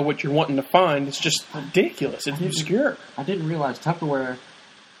wouldn't know what you're wanting to find. It's just ridiculous. It's obscure. I didn't realize Tupperware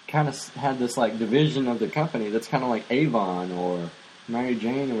kind of had this, like, division of the company that's kind of like Avon or Mary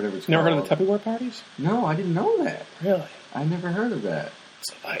Jane or whatever it's called. Never heard of the Tupperware parties? No, I didn't know that. Really? I never heard of that.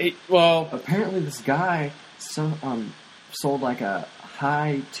 Well, apparently this guy sold like a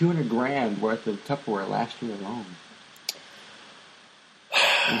high $200,000 worth of Tupperware last year alone.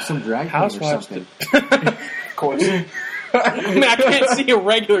 Some drag queen or something. Of course. I mean, I can't see a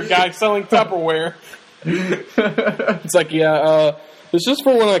regular guy selling Tupperware. It's like, yeah, this is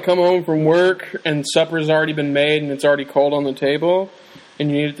for when I come home from work and supper's already been made and it's already cold on the table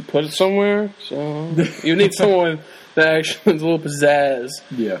and you need to put it somewhere. So you need someone that actually has a little pizzazz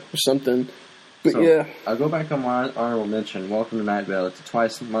or something. But so, yeah. I'll go back on my honorable mention. Welcome to Night Vale. It's a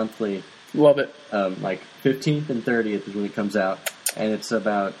twice monthly. Love it. Like 15th and 30th is when it comes out. And it's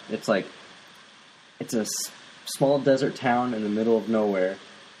a small desert town in the middle of nowhere.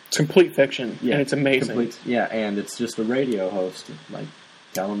 It's complete fiction, and it's amazing. And it's just a radio host, like,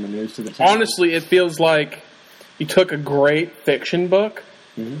 telling the news to the town. Honestly, it feels like you took a great fiction book,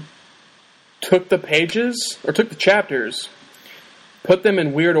 took the pages, or took the chapters, put them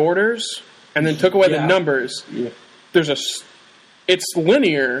in weird orders, and then took away the numbers. Yeah. it's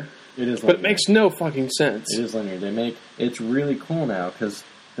linear. It is, but it makes no fucking sense. It is linear. It's really cool now because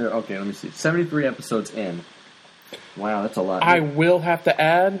they're okay. Let me see, 73 episodes in. Wow, that's a lot. I will have to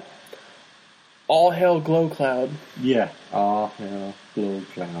add, All Hail Glow Cloud. Yeah, All Hail Glow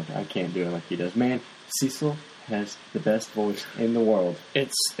Cloud. I can't do it like he does, man. Cecil has the best voice in the world.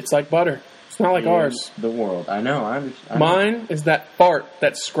 It's like butter. It's not like ours. The world. I know. I understand. Mine is that fart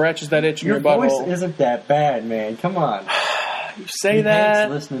that scratches that itch in your butthole. Your voice isn't that bad, man. Come on. You say that.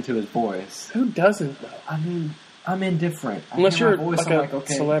 Hates listening to his voice. Who doesn't, though? I mean, I'm indifferent. Unless you're like a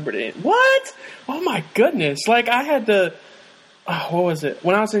celebrity. What? Oh my goodness! Like I had to. What was it?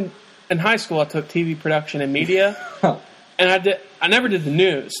 When I was in high school, I took TV production and media, and I never did the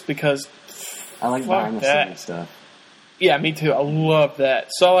news because I like behind the scenes stuff. Yeah, me too. I love that.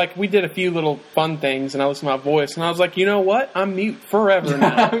 So, like, we did a few little fun things, and I listened to my voice, and I was like, you know what? I'm mute forever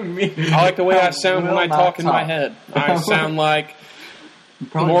now. I like the way I sound when I talk in my head. I sound like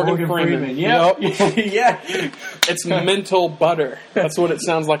Morgan Freeman. Yep. Yeah. It's mental butter. That's what it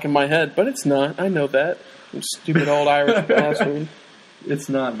sounds like in my head, but it's not. I know that. I'm stupid old Irish bastard. It's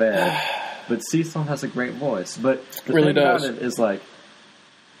not bad. But Cecil has a great voice. But the really thing does. about it is like,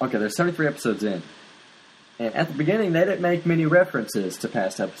 okay, there's 73 episodes in. And at the beginning, they didn't make many references to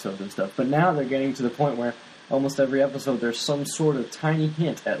past episodes and stuff. But now they're getting to the point where almost every episode there's some sort of tiny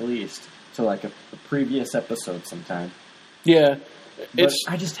hint, at least, to like a previous episode sometime. Yeah. But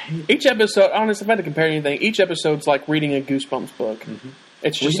I just hate each episode. Honestly, if I had to compare anything, each episode's like reading a Goosebumps book. Mm-hmm.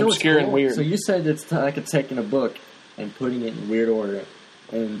 It's just obscure and weird. So you said it's like taking a book and putting it in weird order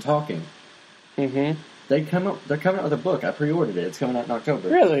and talking. Mm-hmm. They're coming out with a book. I pre-ordered it. It's coming out in October.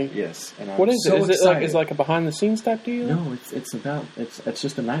 Really? Yes. And what is it? Is it like a behind-the-scenes type deal? No, it's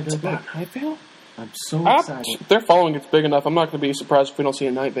just a Night Vale book. About Night Vale? I'm so excited. Their following is big enough. I'm not going to be surprised if we don't see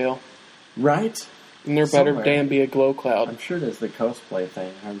a Night Vale. Right? And there better damn be a glow cloud. I'm sure there's the cosplay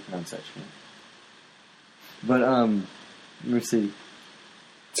thing. How do you pronounce that shit? But let me see.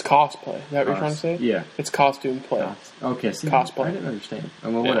 It's cosplay. Is that what you're trying to say? Yeah. It's costume play. Okay. See, cosplay. I didn't understand.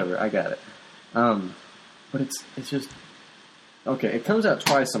 Well, whatever. I got it. But it's just okay. It comes out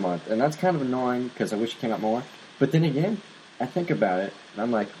twice a month, and that's kind of annoying because I wish it came out more. But then again, I think about it, and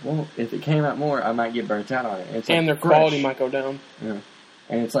I'm like, well, if it came out more, I might get burnt out on it. It's and like their quality might go down. Yeah,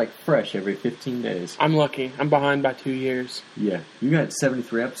 and it's like fresh every 15 days. I'm lucky. I'm behind by 2 years. Yeah, you got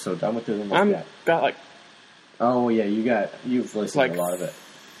 73 episodes. I went through them. Got like. Oh yeah, you've listened to a lot of it.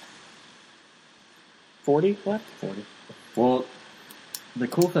 40 left. 40. Well. The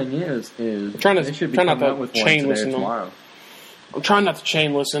cool thing is I'm trying not to chain listen tomorrow. I'm trying not to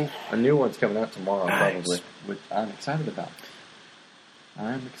chain listen. A new one's coming out tomorrow, nice. Probably, which I'm excited about.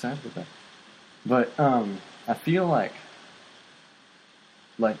 But I feel like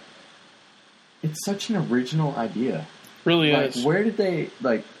it's such an original idea. Really is. Where did they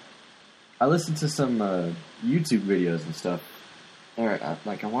I listened to some YouTube videos and stuff. Or I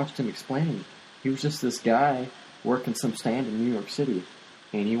watched him explain. He was just this guy working some stand in New York City.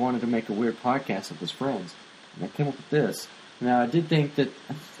 And he wanted to make a weird podcast with his friends. And I came up with this. Now, I did think that...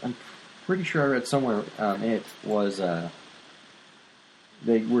 I'm pretty sure I read somewhere it was...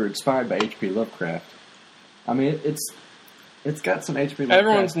 they were inspired by H.P. Lovecraft. I mean, it's got some H.P. Lovecraft...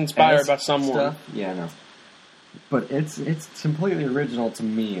 Everyone's inspired by someone. Stuff. Yeah, I know. But it's completely original to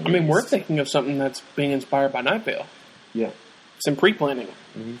me. I mean, we're thinking of something that's being inspired by Night Vale. Yeah. It's in pre-planning.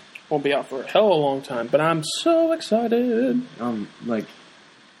 Mm-hmm. Won't be out for a hell of a long time, but I'm so excited.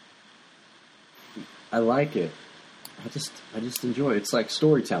 I like it. I just enjoy it. It's like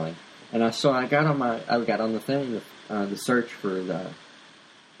storytelling. And I got on the thing, the search for the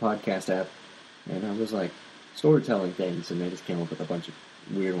podcast app, and I was like, storytelling things, and they just came up with a bunch of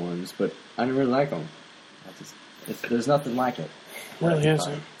weird ones, but I didn't really like them. There's nothing like it. Really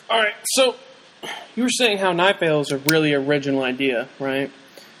isn't. Alright, so, you were saying how Night Vale is a really original idea, right?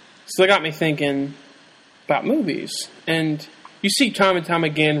 So that got me thinking about movies. And you see time and time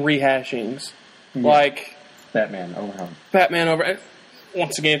again rehashings. Yeah. Like Batman over.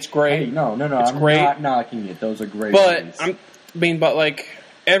 Once again, it's great. Hey, no. It's I'm great. Not knocking it. Those are great. But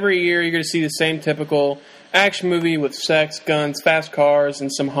every year you're going to see the same typical action movie with sex, guns, fast cars, and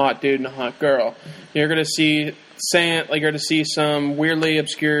some hot dude and a hot girl. You're going to see some weirdly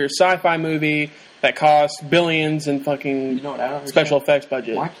obscure sci-fi movie that costs billions in fucking special effects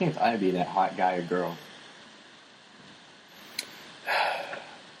budget. Why can't I be that hot guy or girl?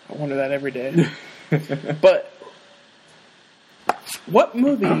 I wonder that every day. But what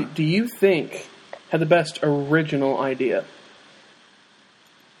movie do you think had the best original idea?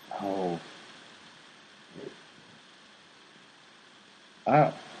 Oh.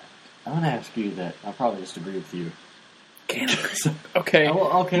 I'm going to ask you that. I'll probably just agree with you. Cannabis. Okay.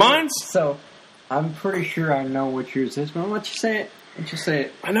 Okay. Mine's... So, I'm pretty sure I know what yours is, but I'll let you say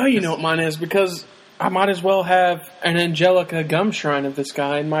it. I know you know what mine is because I might as well have an Angelica gum shrine of this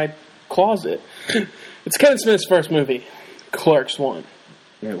guy in my closet. It's Kevin Smith's first movie, Clerks 1.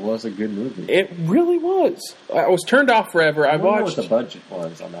 It was a good movie. It really was. I was turned off forever. I watched... what the budget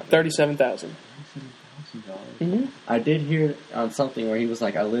was on that movie. $37,000. Mm-hmm. I did hear on something where he was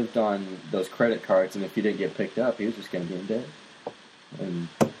like, I lived on those credit cards, and if you didn't get picked up, he was just going to be in debt. And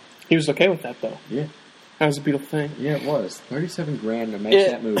he was okay with that, though. Yeah. That was a beautiful thing. Yeah, it was. $37,000 to make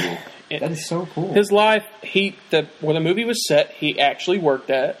that movie. That is so cool. His life, where the movie was set, he actually worked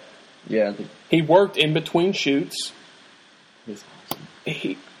at. Yeah. He worked in between shoots. He's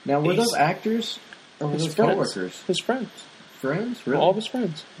awesome. Now, were those actors or were those coworkers? His friends. Friends? Really? All of his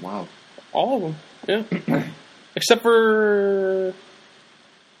friends. Wow. All of them, yeah. Except for,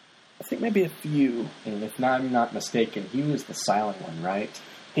 I think maybe a few. And if I'm not mistaken, he was the silent one, right?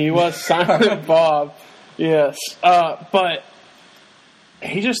 He was Silent Bob, yes. But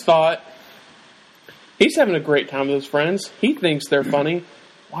he just thought, he's having a great time with his friends. He thinks they're funny.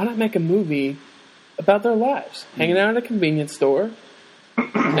 Why not make a movie about their lives? Hanging out at a convenience store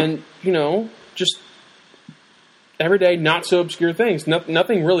and, just everyday, not so obscure things.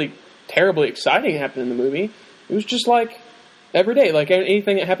 Nothing really terribly exciting happened in the movie. It was just like every day. Like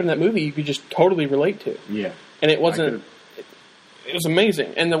anything that happened in that movie, you could just totally relate to. Yeah. And it wasn't... It was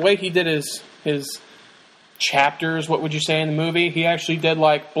amazing. And the way he did his chapters, what would you say in the movie? He actually did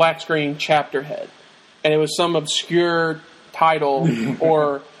like black screen chapter head. And it was some obscure title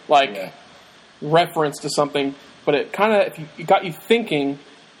or reference to something. But it kind of, it got you thinking,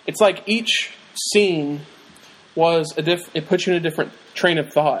 it's like each scene was it puts you in a different train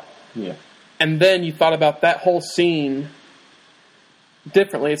of thought. Yeah. And then you thought about that whole scene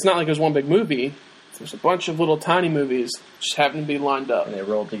differently. It's not like it was one big movie. There's a bunch of little tiny movies just happened to be lined up. And they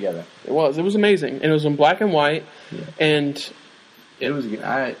rolled together. It was amazing. And it was in black and white. Yeah. And it was good.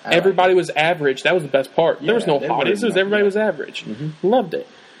 Everybody was average. That was the best part. Yeah, there was no hotties. Everybody was average. Mm-hmm. Loved it.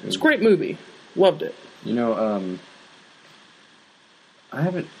 It was a great movie. Loved it. I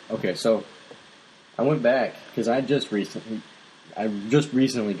haven't... Okay, so I went back because I just recently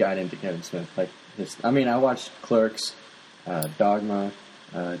got into Kevin Smith. I watched Clerks, Dogma,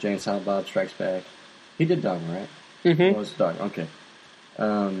 Jay and Silent Bob Strikes Back. He did Dogma, right? Mm-hmm. What was Dogma? Okay.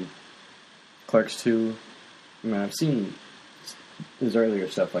 Clerks 2. I've seen his earlier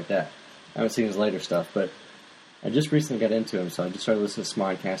stuff like that. I haven't seen his later stuff, but I just recently got into him, so I just started listening to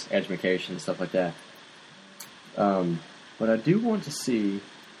Smodcast, Education, stuff like that. But I do want to see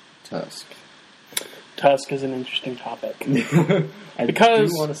Tusk. Tusk is an interesting topic. I do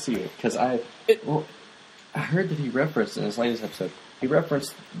want to see it, because I heard that he referenced in his latest episode,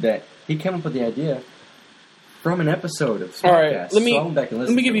 that he came up with the idea from an episode of Smodcast. All right,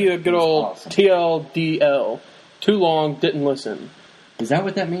 let me give you a good old TLDL. Too long, didn't listen. Is that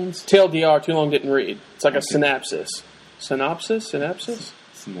what that means? TLDR, too long, didn't read. It's like a synopsis. Synopsis? Synopsis.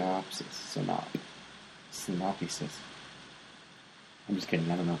 I'm just kidding,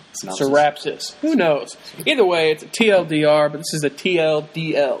 I don't know. Synopsis. Who knows? Either way, it's a TLDR, but this is a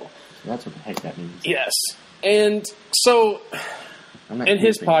TLDL. So that's what the heck that means. Yes. And so, in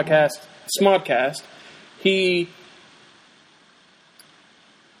his podcast, Smodcast, they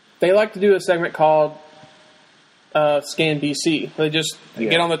like to do a segment called Scan BC. They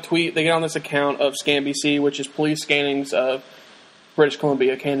get on the tweet, they get on this account of Scan BC, which is police scannings of British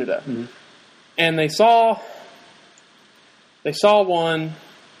Columbia, Canada. Mm-hmm. And they saw one,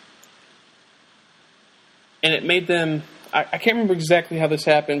 and it made them, I can't remember exactly how this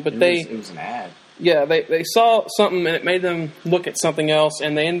happened, but it was an ad. Yeah, they saw something, and it made them look at something else,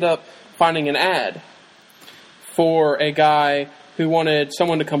 and they ended up finding an ad for a guy who wanted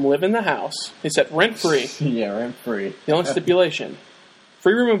someone to come live in the house. He said rent-free. Yeah, rent-free. The only stipulation.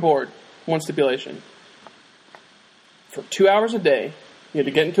 Free room and board. One stipulation. For 2 hours a day, you had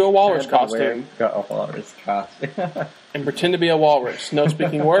to get into a walrus costume. A walrus costume. And pretend to be a walrus. No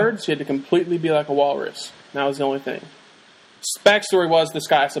speaking words. You had to completely be like a walrus. That was the only thing. Backstory was this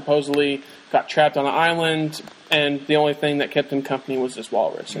guy supposedly got trapped on an island, and the only thing that kept him company was this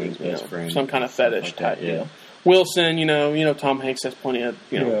walrus. And, some kind of fetish type deal. Wilson, Tom Hanks has plenty of,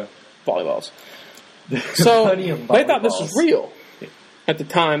 volleyballs. So they thought this was real. At the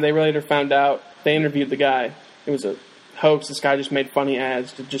time, they later found out. They interviewed the guy. It was a hoax. This guy just made funny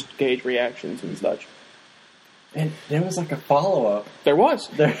ads to just gauge reactions and such. And there was like a follow-up. There was.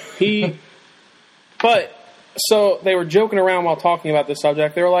 So they were joking around while talking about this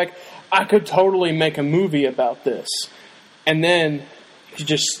subject. They were like, I could totally make a movie about this. And then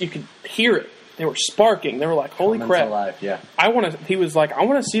you could hear it. They were sparking. They were like, holy crap. Alive, yeah. He was like, I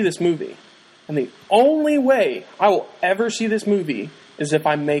want to see this movie. And the only way I will ever see this movie is if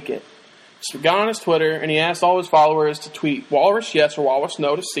I make it. So he got on his Twitter, and he asked all his followers to tweet Walrus yes or Walrus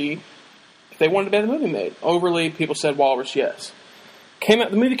no to see if they wanted to have the movie made. Overly, people said Walrus yes. The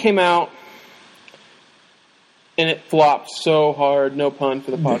movie came out, and it flopped so hard. No pun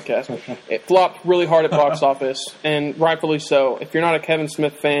for the podcast. It flopped really hard at box office, and rightfully so. If you're not a Kevin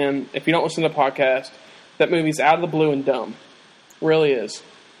Smith fan, if you don't listen to the podcast, that movie's out of the blue and dumb. It really is.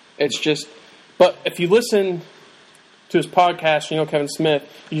 It's just... But if you listen to his podcast, you know Kevin Smith,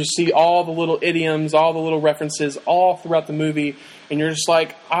 you just see all the little idioms, all the little references all throughout the movie, and you're just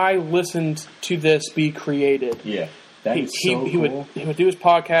like, I listened to this be created. Yeah, that's so cool. He would do his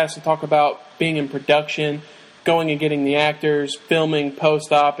podcast and talk about being in production, going and getting the actors, filming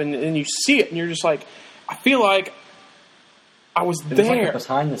post-op, and you see it, and you're just like, I feel like I was there. It was like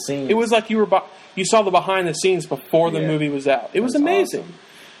behind the scenes. It was like you saw the behind the scenes before the movie was out. It was amazing. Awesome.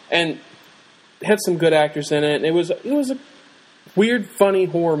 And had some good actors in it. It was a weird, funny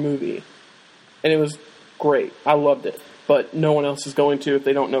horror movie, and it was great. I loved it, but no one else is going to if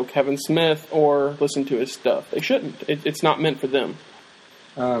they don't know Kevin Smith or listen to his stuff. They shouldn't. It's not meant for them.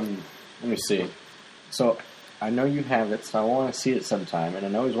 Let me see. So I know you have it, so I want to see it sometime. And I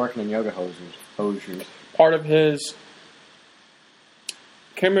know he's working in Yoga Hosers. Part of his,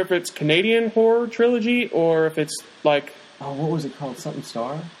 can't remember if it's Canadian horror trilogy or if it's like. Oh, what was it called? Something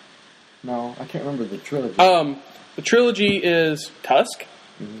Star? No, I can't remember the trilogy. The trilogy is Tusk,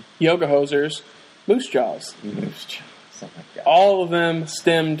 Yoga Hosers, Moose Jaws. Moose Jaws, something like that. All of them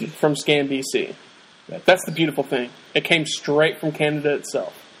stemmed from Scan BC. That's the beautiful thing. It came straight from Canada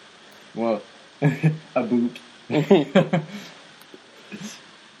itself. Well, a boot.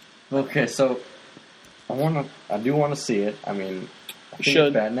 Okay, so I do want to see it. I mean, I think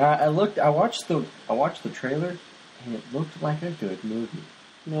it's bad. Now I watched the trailer, and it looked like a good movie.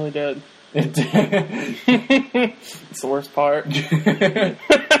 It really did. It did. It's the worst part. Gets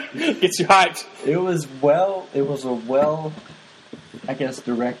you hyped. It was a well, I guess,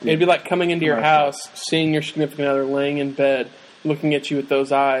 directed. It'd be like coming into your house, seeing your significant other laying in bed, looking at you with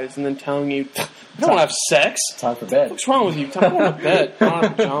those eyes, and then telling you, I don't want to have sex. Time for bed. What's wrong with you? Time to bed. I don't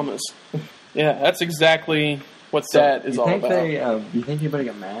have pajamas. Yeah, that's exactly what that is all about. You think anybody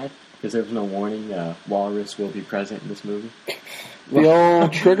got mad? Because there was no warning Walrus will be present in this movie? The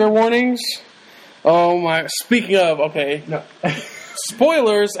old trigger warnings? Oh my... Speaking of, okay. No.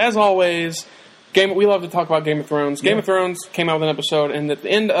 Spoilers, as always. We love to talk about Game of Thrones. Game of Thrones came out with an episode, and at the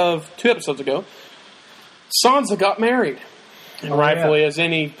end of 2 episodes ago, Sansa got married. And rightfully, as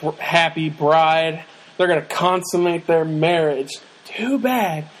any happy bride, they're going to consummate their marriage. Too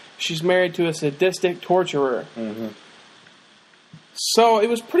bad. She's married to a sadistic torturer. Mm-hmm. So it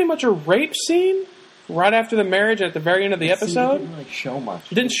was pretty much a rape scene right after the marriage at the very end of the episode. It didn't really show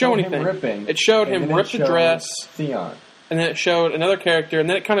much. It didn't show anything. It showed him rip the dress. Theon. And then it showed another character, and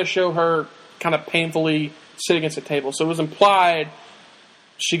then it kind of showed her kind of painfully sit against a table. So it was implied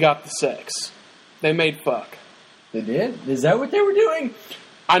she got the sex. They made fuck. They did? Is that what they were doing?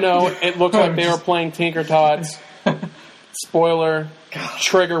 I know. It looked like they were playing Tinker Tots. Spoiler. Gosh.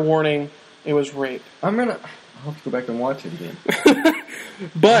 Trigger warning. It was rape. I'll have to go back and watch it again.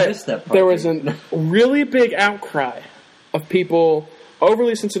 But there was a really big outcry of people,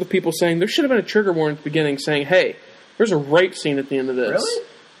 overly sensitive people, saying there should have been a trigger warning at the beginning saying, hey, there's a rape scene at the end of this. Really?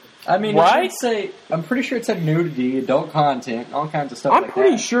 I mean, right? I'm pretty sure it said nudity, adult content, all kinds of stuff like that. I'm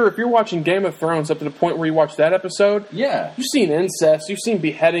pretty sure if you're watching Game of Thrones up to the point where you watch that episode, you've seen incest, you've seen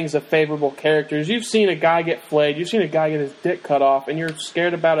beheadings of favorable characters, you've seen a guy get flayed, you've seen a guy get his dick cut off, and you're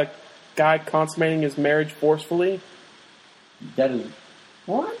scared about a guy consummating his marriage forcefully? That is...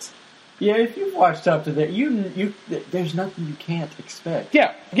 What? Yeah, if you've watched up to that, you there's nothing you can't expect.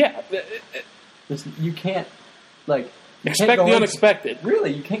 Yeah. You can't, like... Expect the unexpected.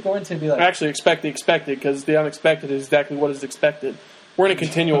 Really, you can't go into and be like... Actually, expect the expected, because the unexpected is exactly what is expected. We're in a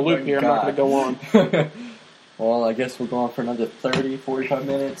continual loop here. God. I'm not going to go on. Well, I guess we'll go on for another 30, 45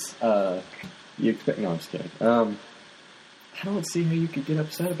 minutes. You expect... No, I'm just kidding. I don't see how you could get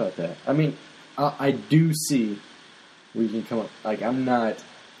upset about that. I mean, I do see where you can come up... Like, I'm not...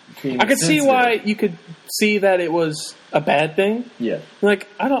 I could see why you could see that it was a bad thing. Yeah. Like,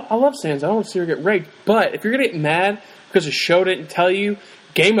 I love Sansa. I don't want to see her get raped. But if you're going to get mad because the show didn't tell you,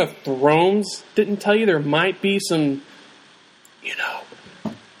 Game of Thrones didn't tell you, there might be some,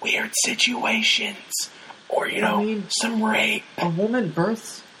 weird situations. Or, some rape. A woman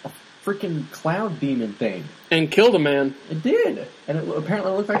births a freaking cloud demon thing. And killed a man. It did. And it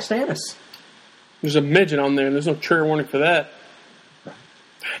apparently looked like Stannis. There's a midget on there, and there's no trigger warning for that.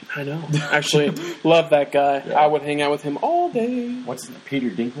 I know. Actually, love that guy. Yeah. I would hang out with him all day. What's his name? Peter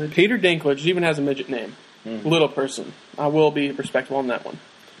Dinklage? Peter Dinklage even has a midget name. Mm-hmm. Little person. I will be respectful on that one.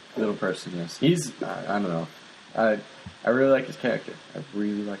 Little person, yes. He's, I don't know. I really like his character. I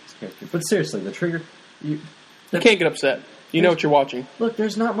really like his character. But seriously, the trigger... You can't get upset. You know what you're watching. Look,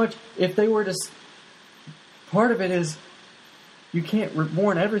 there's not much... If they were to... Part of it is... You can't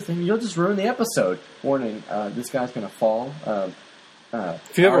warn everything. You'll just ruin the episode. Warning, this guy's going to fall.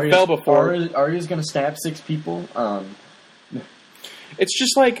 If you ever fell before... Arya's going to stab 6 people. It's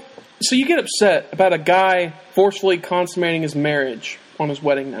just like... So you get upset about a guy forcefully consummating his marriage on his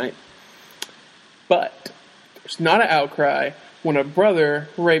wedding night. But there's not an outcry when a brother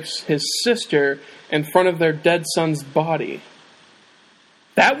rapes his sister in front of their dead son's body.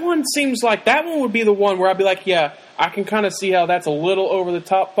 That one seems like... That one would be the one where I'd be like, yeah, I can kind of see how that's a little over the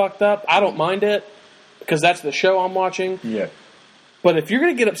top fucked up. I don't mind it because that's the show I'm watching. Yeah. But if you're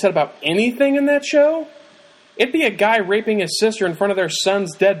going to get upset about anything in that show... It'd be a guy raping his sister in front of their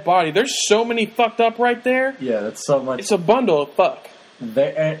son's dead body. There's so many fucked up right there. Yeah, that's so much. It's a bundle of fuck.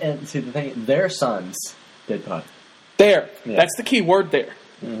 And see, the thing, their son's dead body. There. Yeah. That's the key word there.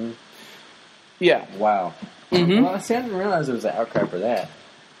 Mm-hmm. Yeah. Wow. Mm-hmm. Well, see, I didn't realize there was an outcry for that.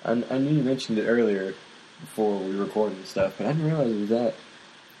 I knew you mentioned it earlier before we recorded and stuff, but I didn't realize it was that.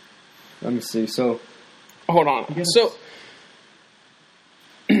 Let me see. So. Hold on.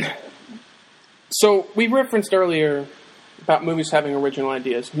 So, we referenced earlier about movies having original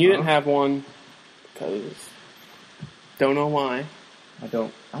ideas. You didn't have one because... Don't know why. I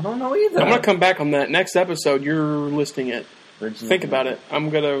don't know either. I'm going to come back on that. Next episode, you're listing it. Original Think about it. I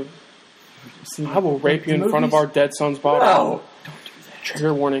will rape you in front of our dead son's body. No! Don't do that.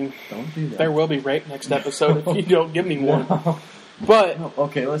 Trigger warning. Don't do that. There will be rape next episode if you don't give me one. But... No.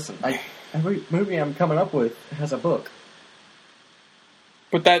 Okay, listen. Every movie I'm coming up with has a book.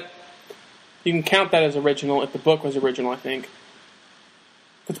 But that... You can count that as original if the book was original, I think.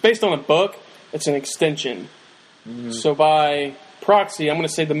 If it's based on a book, it's an extension. Mm-hmm. So by proxy, I'm going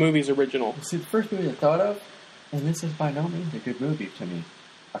to say the movie's original. See, the first movie I thought of, and this is by no means a good movie to me,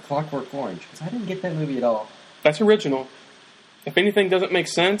 A Clockwork Orange, because I didn't get that movie at all. That's original. If anything doesn't make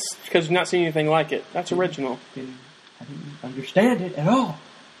sense, because you've not seen anything like it, that's original. I didn't understand it at all.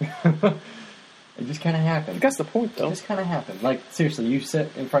 It just kind of happened. That's the point, though. It just kind of happened. Like, seriously, you sit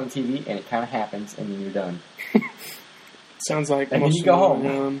in front of TV, and it kind of happens, and then you're done. Sounds like... And then you go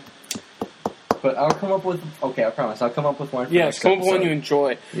home. But I'll come up with... Okay, I promise. I'll come up with one for Yes, come up with one you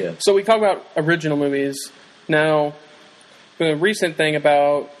enjoy. Yeah. So we talk about original movies. Now, the recent thing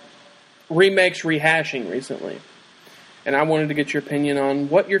about remakes rehashing recently. And I wanted to get your opinion on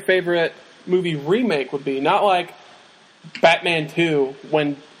what your favorite movie remake would be. Not like Batman 2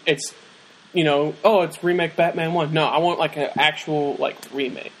 when it's... it's remake Batman 1. No, I want like an actual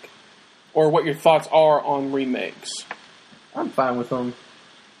remake. Or what your thoughts are on remakes. I'm fine with them.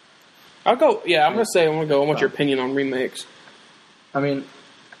 I'm going to go. I want your opinion on remakes. I mean,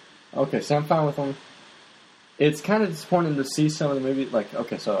 okay, so I'm fine with them. It's kind of disappointing to see some of the movies,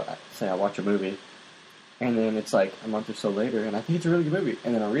 so say I watch a movie, and then it's like a month or so later, and I think it's a really good movie,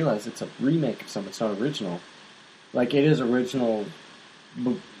 and then I realize it's a remake of something, it's not original. Like, it is original...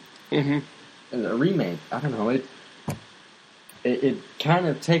 Mm-hmm. A remake, I don't know, it kind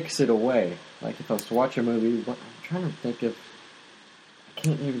of takes it away. Like, if I was to watch a movie, I'm trying to think of... I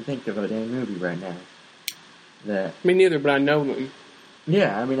can't even think of a damn movie right now. Me neither, but I know them.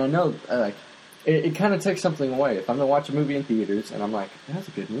 Yeah, I mean, I know, it kind of takes something away. If I'm going to watch a movie in theaters, and I'm like, that's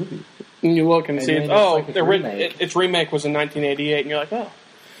a good movie. And you look and see, its remake was in 1988, and you're like, oh.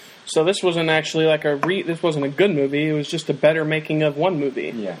 So this wasn't actually this wasn't a good movie, it was just a better making of one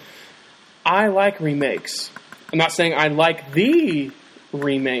movie. Yeah. I like remakes. I'm not saying I like the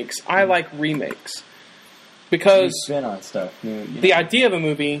remakes. I like remakes. Because you've been on stuff. The idea of a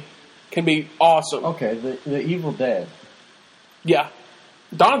movie can be awesome. Okay, the Evil Dead. Yeah.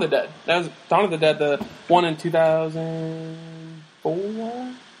 Dawn of the Dead. That was Dawn of the Dead, the one in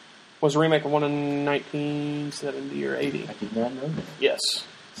 2004? Was a remake of one in 1970 or 80. I did not know that. Yes.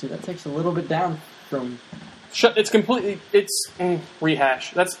 See, that takes a little bit down from... It's completely... It's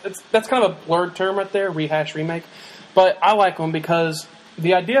rehash. That's kind of a blurred term right there, rehash, remake. But I like them because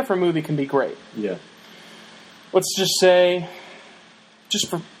the idea for a movie can be great. Yeah. Let's just say, just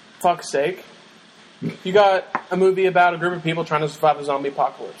for fuck's sake, you got a movie about a group of people trying to survive a zombie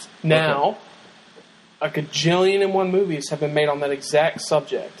apocalypse. Now, a gajillion and one movies have been made on that exact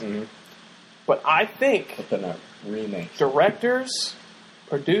subject. Mm-hmm. But I think... But they're not remakes. Directors,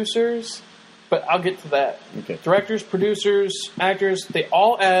 producers... But I'll get to that. Okay. Directors, producers, actors, they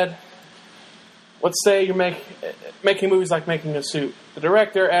all add let's say you're making movies like making a soup. The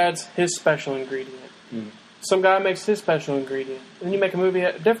director adds his special ingredient. Mm. Some guy makes his special ingredient. And then you make a movie,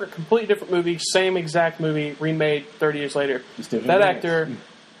 completely different movie, same exact movie, remade 30 years later. That actor,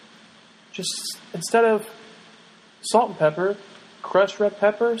 just instead of salt and pepper, crushed red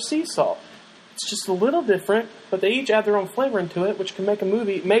pepper, sea salt. It's just a little different, but they each add their own flavor into it, which can make a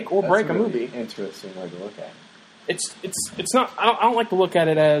movie, make or break a movie. Interesting way to look at it. It's not. I don't like to look at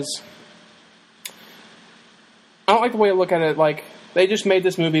it as. I don't like the way I look at it like they just made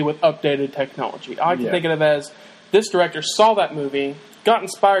this movie with updated technology. I like to think of it as this director saw that movie, got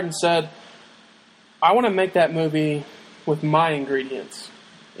inspired, and said, "I want to make that movie with my ingredients."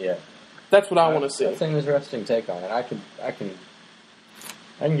 Yeah, that's what I want to see. That's an interesting take on it. I can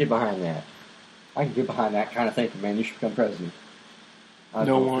get behind that. I can get behind that kind of thinking, man. You should become president.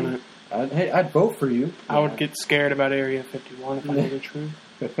 Don't want it. I'd vote for you. I would get scared about Area 51 if I knew the truth.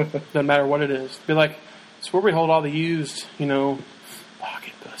 Doesn't matter what it is. Be like, it's where we hold all the used,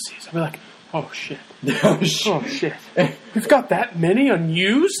 pocket pussies. I'd be like, oh shit. Oh shit. We've got that many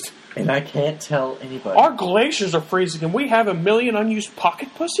unused? And I can't tell anybody. Our glaciers are freezing and we have 1 million unused pocket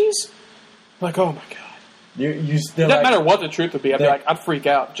pussies? I'm like, oh my god. You still it doesn't matter what the truth would be. I'd be like, I'd freak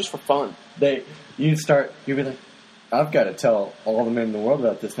out just for fun. You'd be like, I've got to tell all the men in the world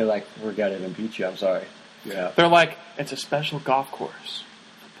about this. They're like, we're going to impeach you. I'm sorry. Yeah. They're like, it's a special golf course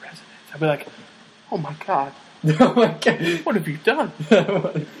for president. I'd be like, oh my god. Oh my god. What have you done?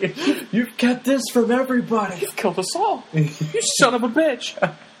 You've kept this from everybody. You've killed us all. You son of a bitch.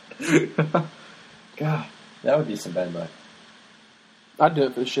 God, that would be some bad luck. I'd do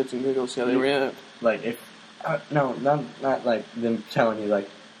it for the shits and giggles. Yeah, they react. Like, if... no, not like them telling you, like,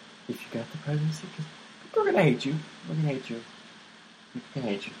 if you got the presidency, because we're going to hate you. We're going to hate you. We can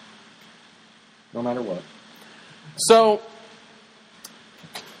hate you. No matter what. So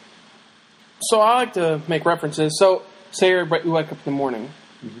I like to make references. So, say you wake up in the morning.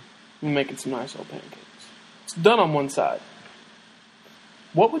 Mm-hmm. You're making some nice old pancakes. It's done on one side.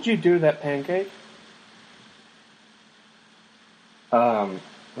 What would you do to that pancake? Let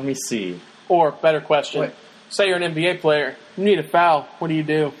me see. Or, better question. Wait. Say you're an NBA player. You need a foul. What do you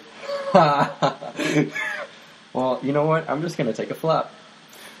do? Well, you know what? I'm just going to take a flop.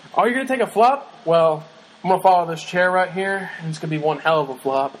 Oh, you're going to take a flop? Well, I'm going to follow this chair right here, and it's going to be one hell of a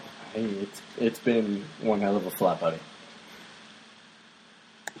flop. Hey, it's been one hell of a flop, buddy.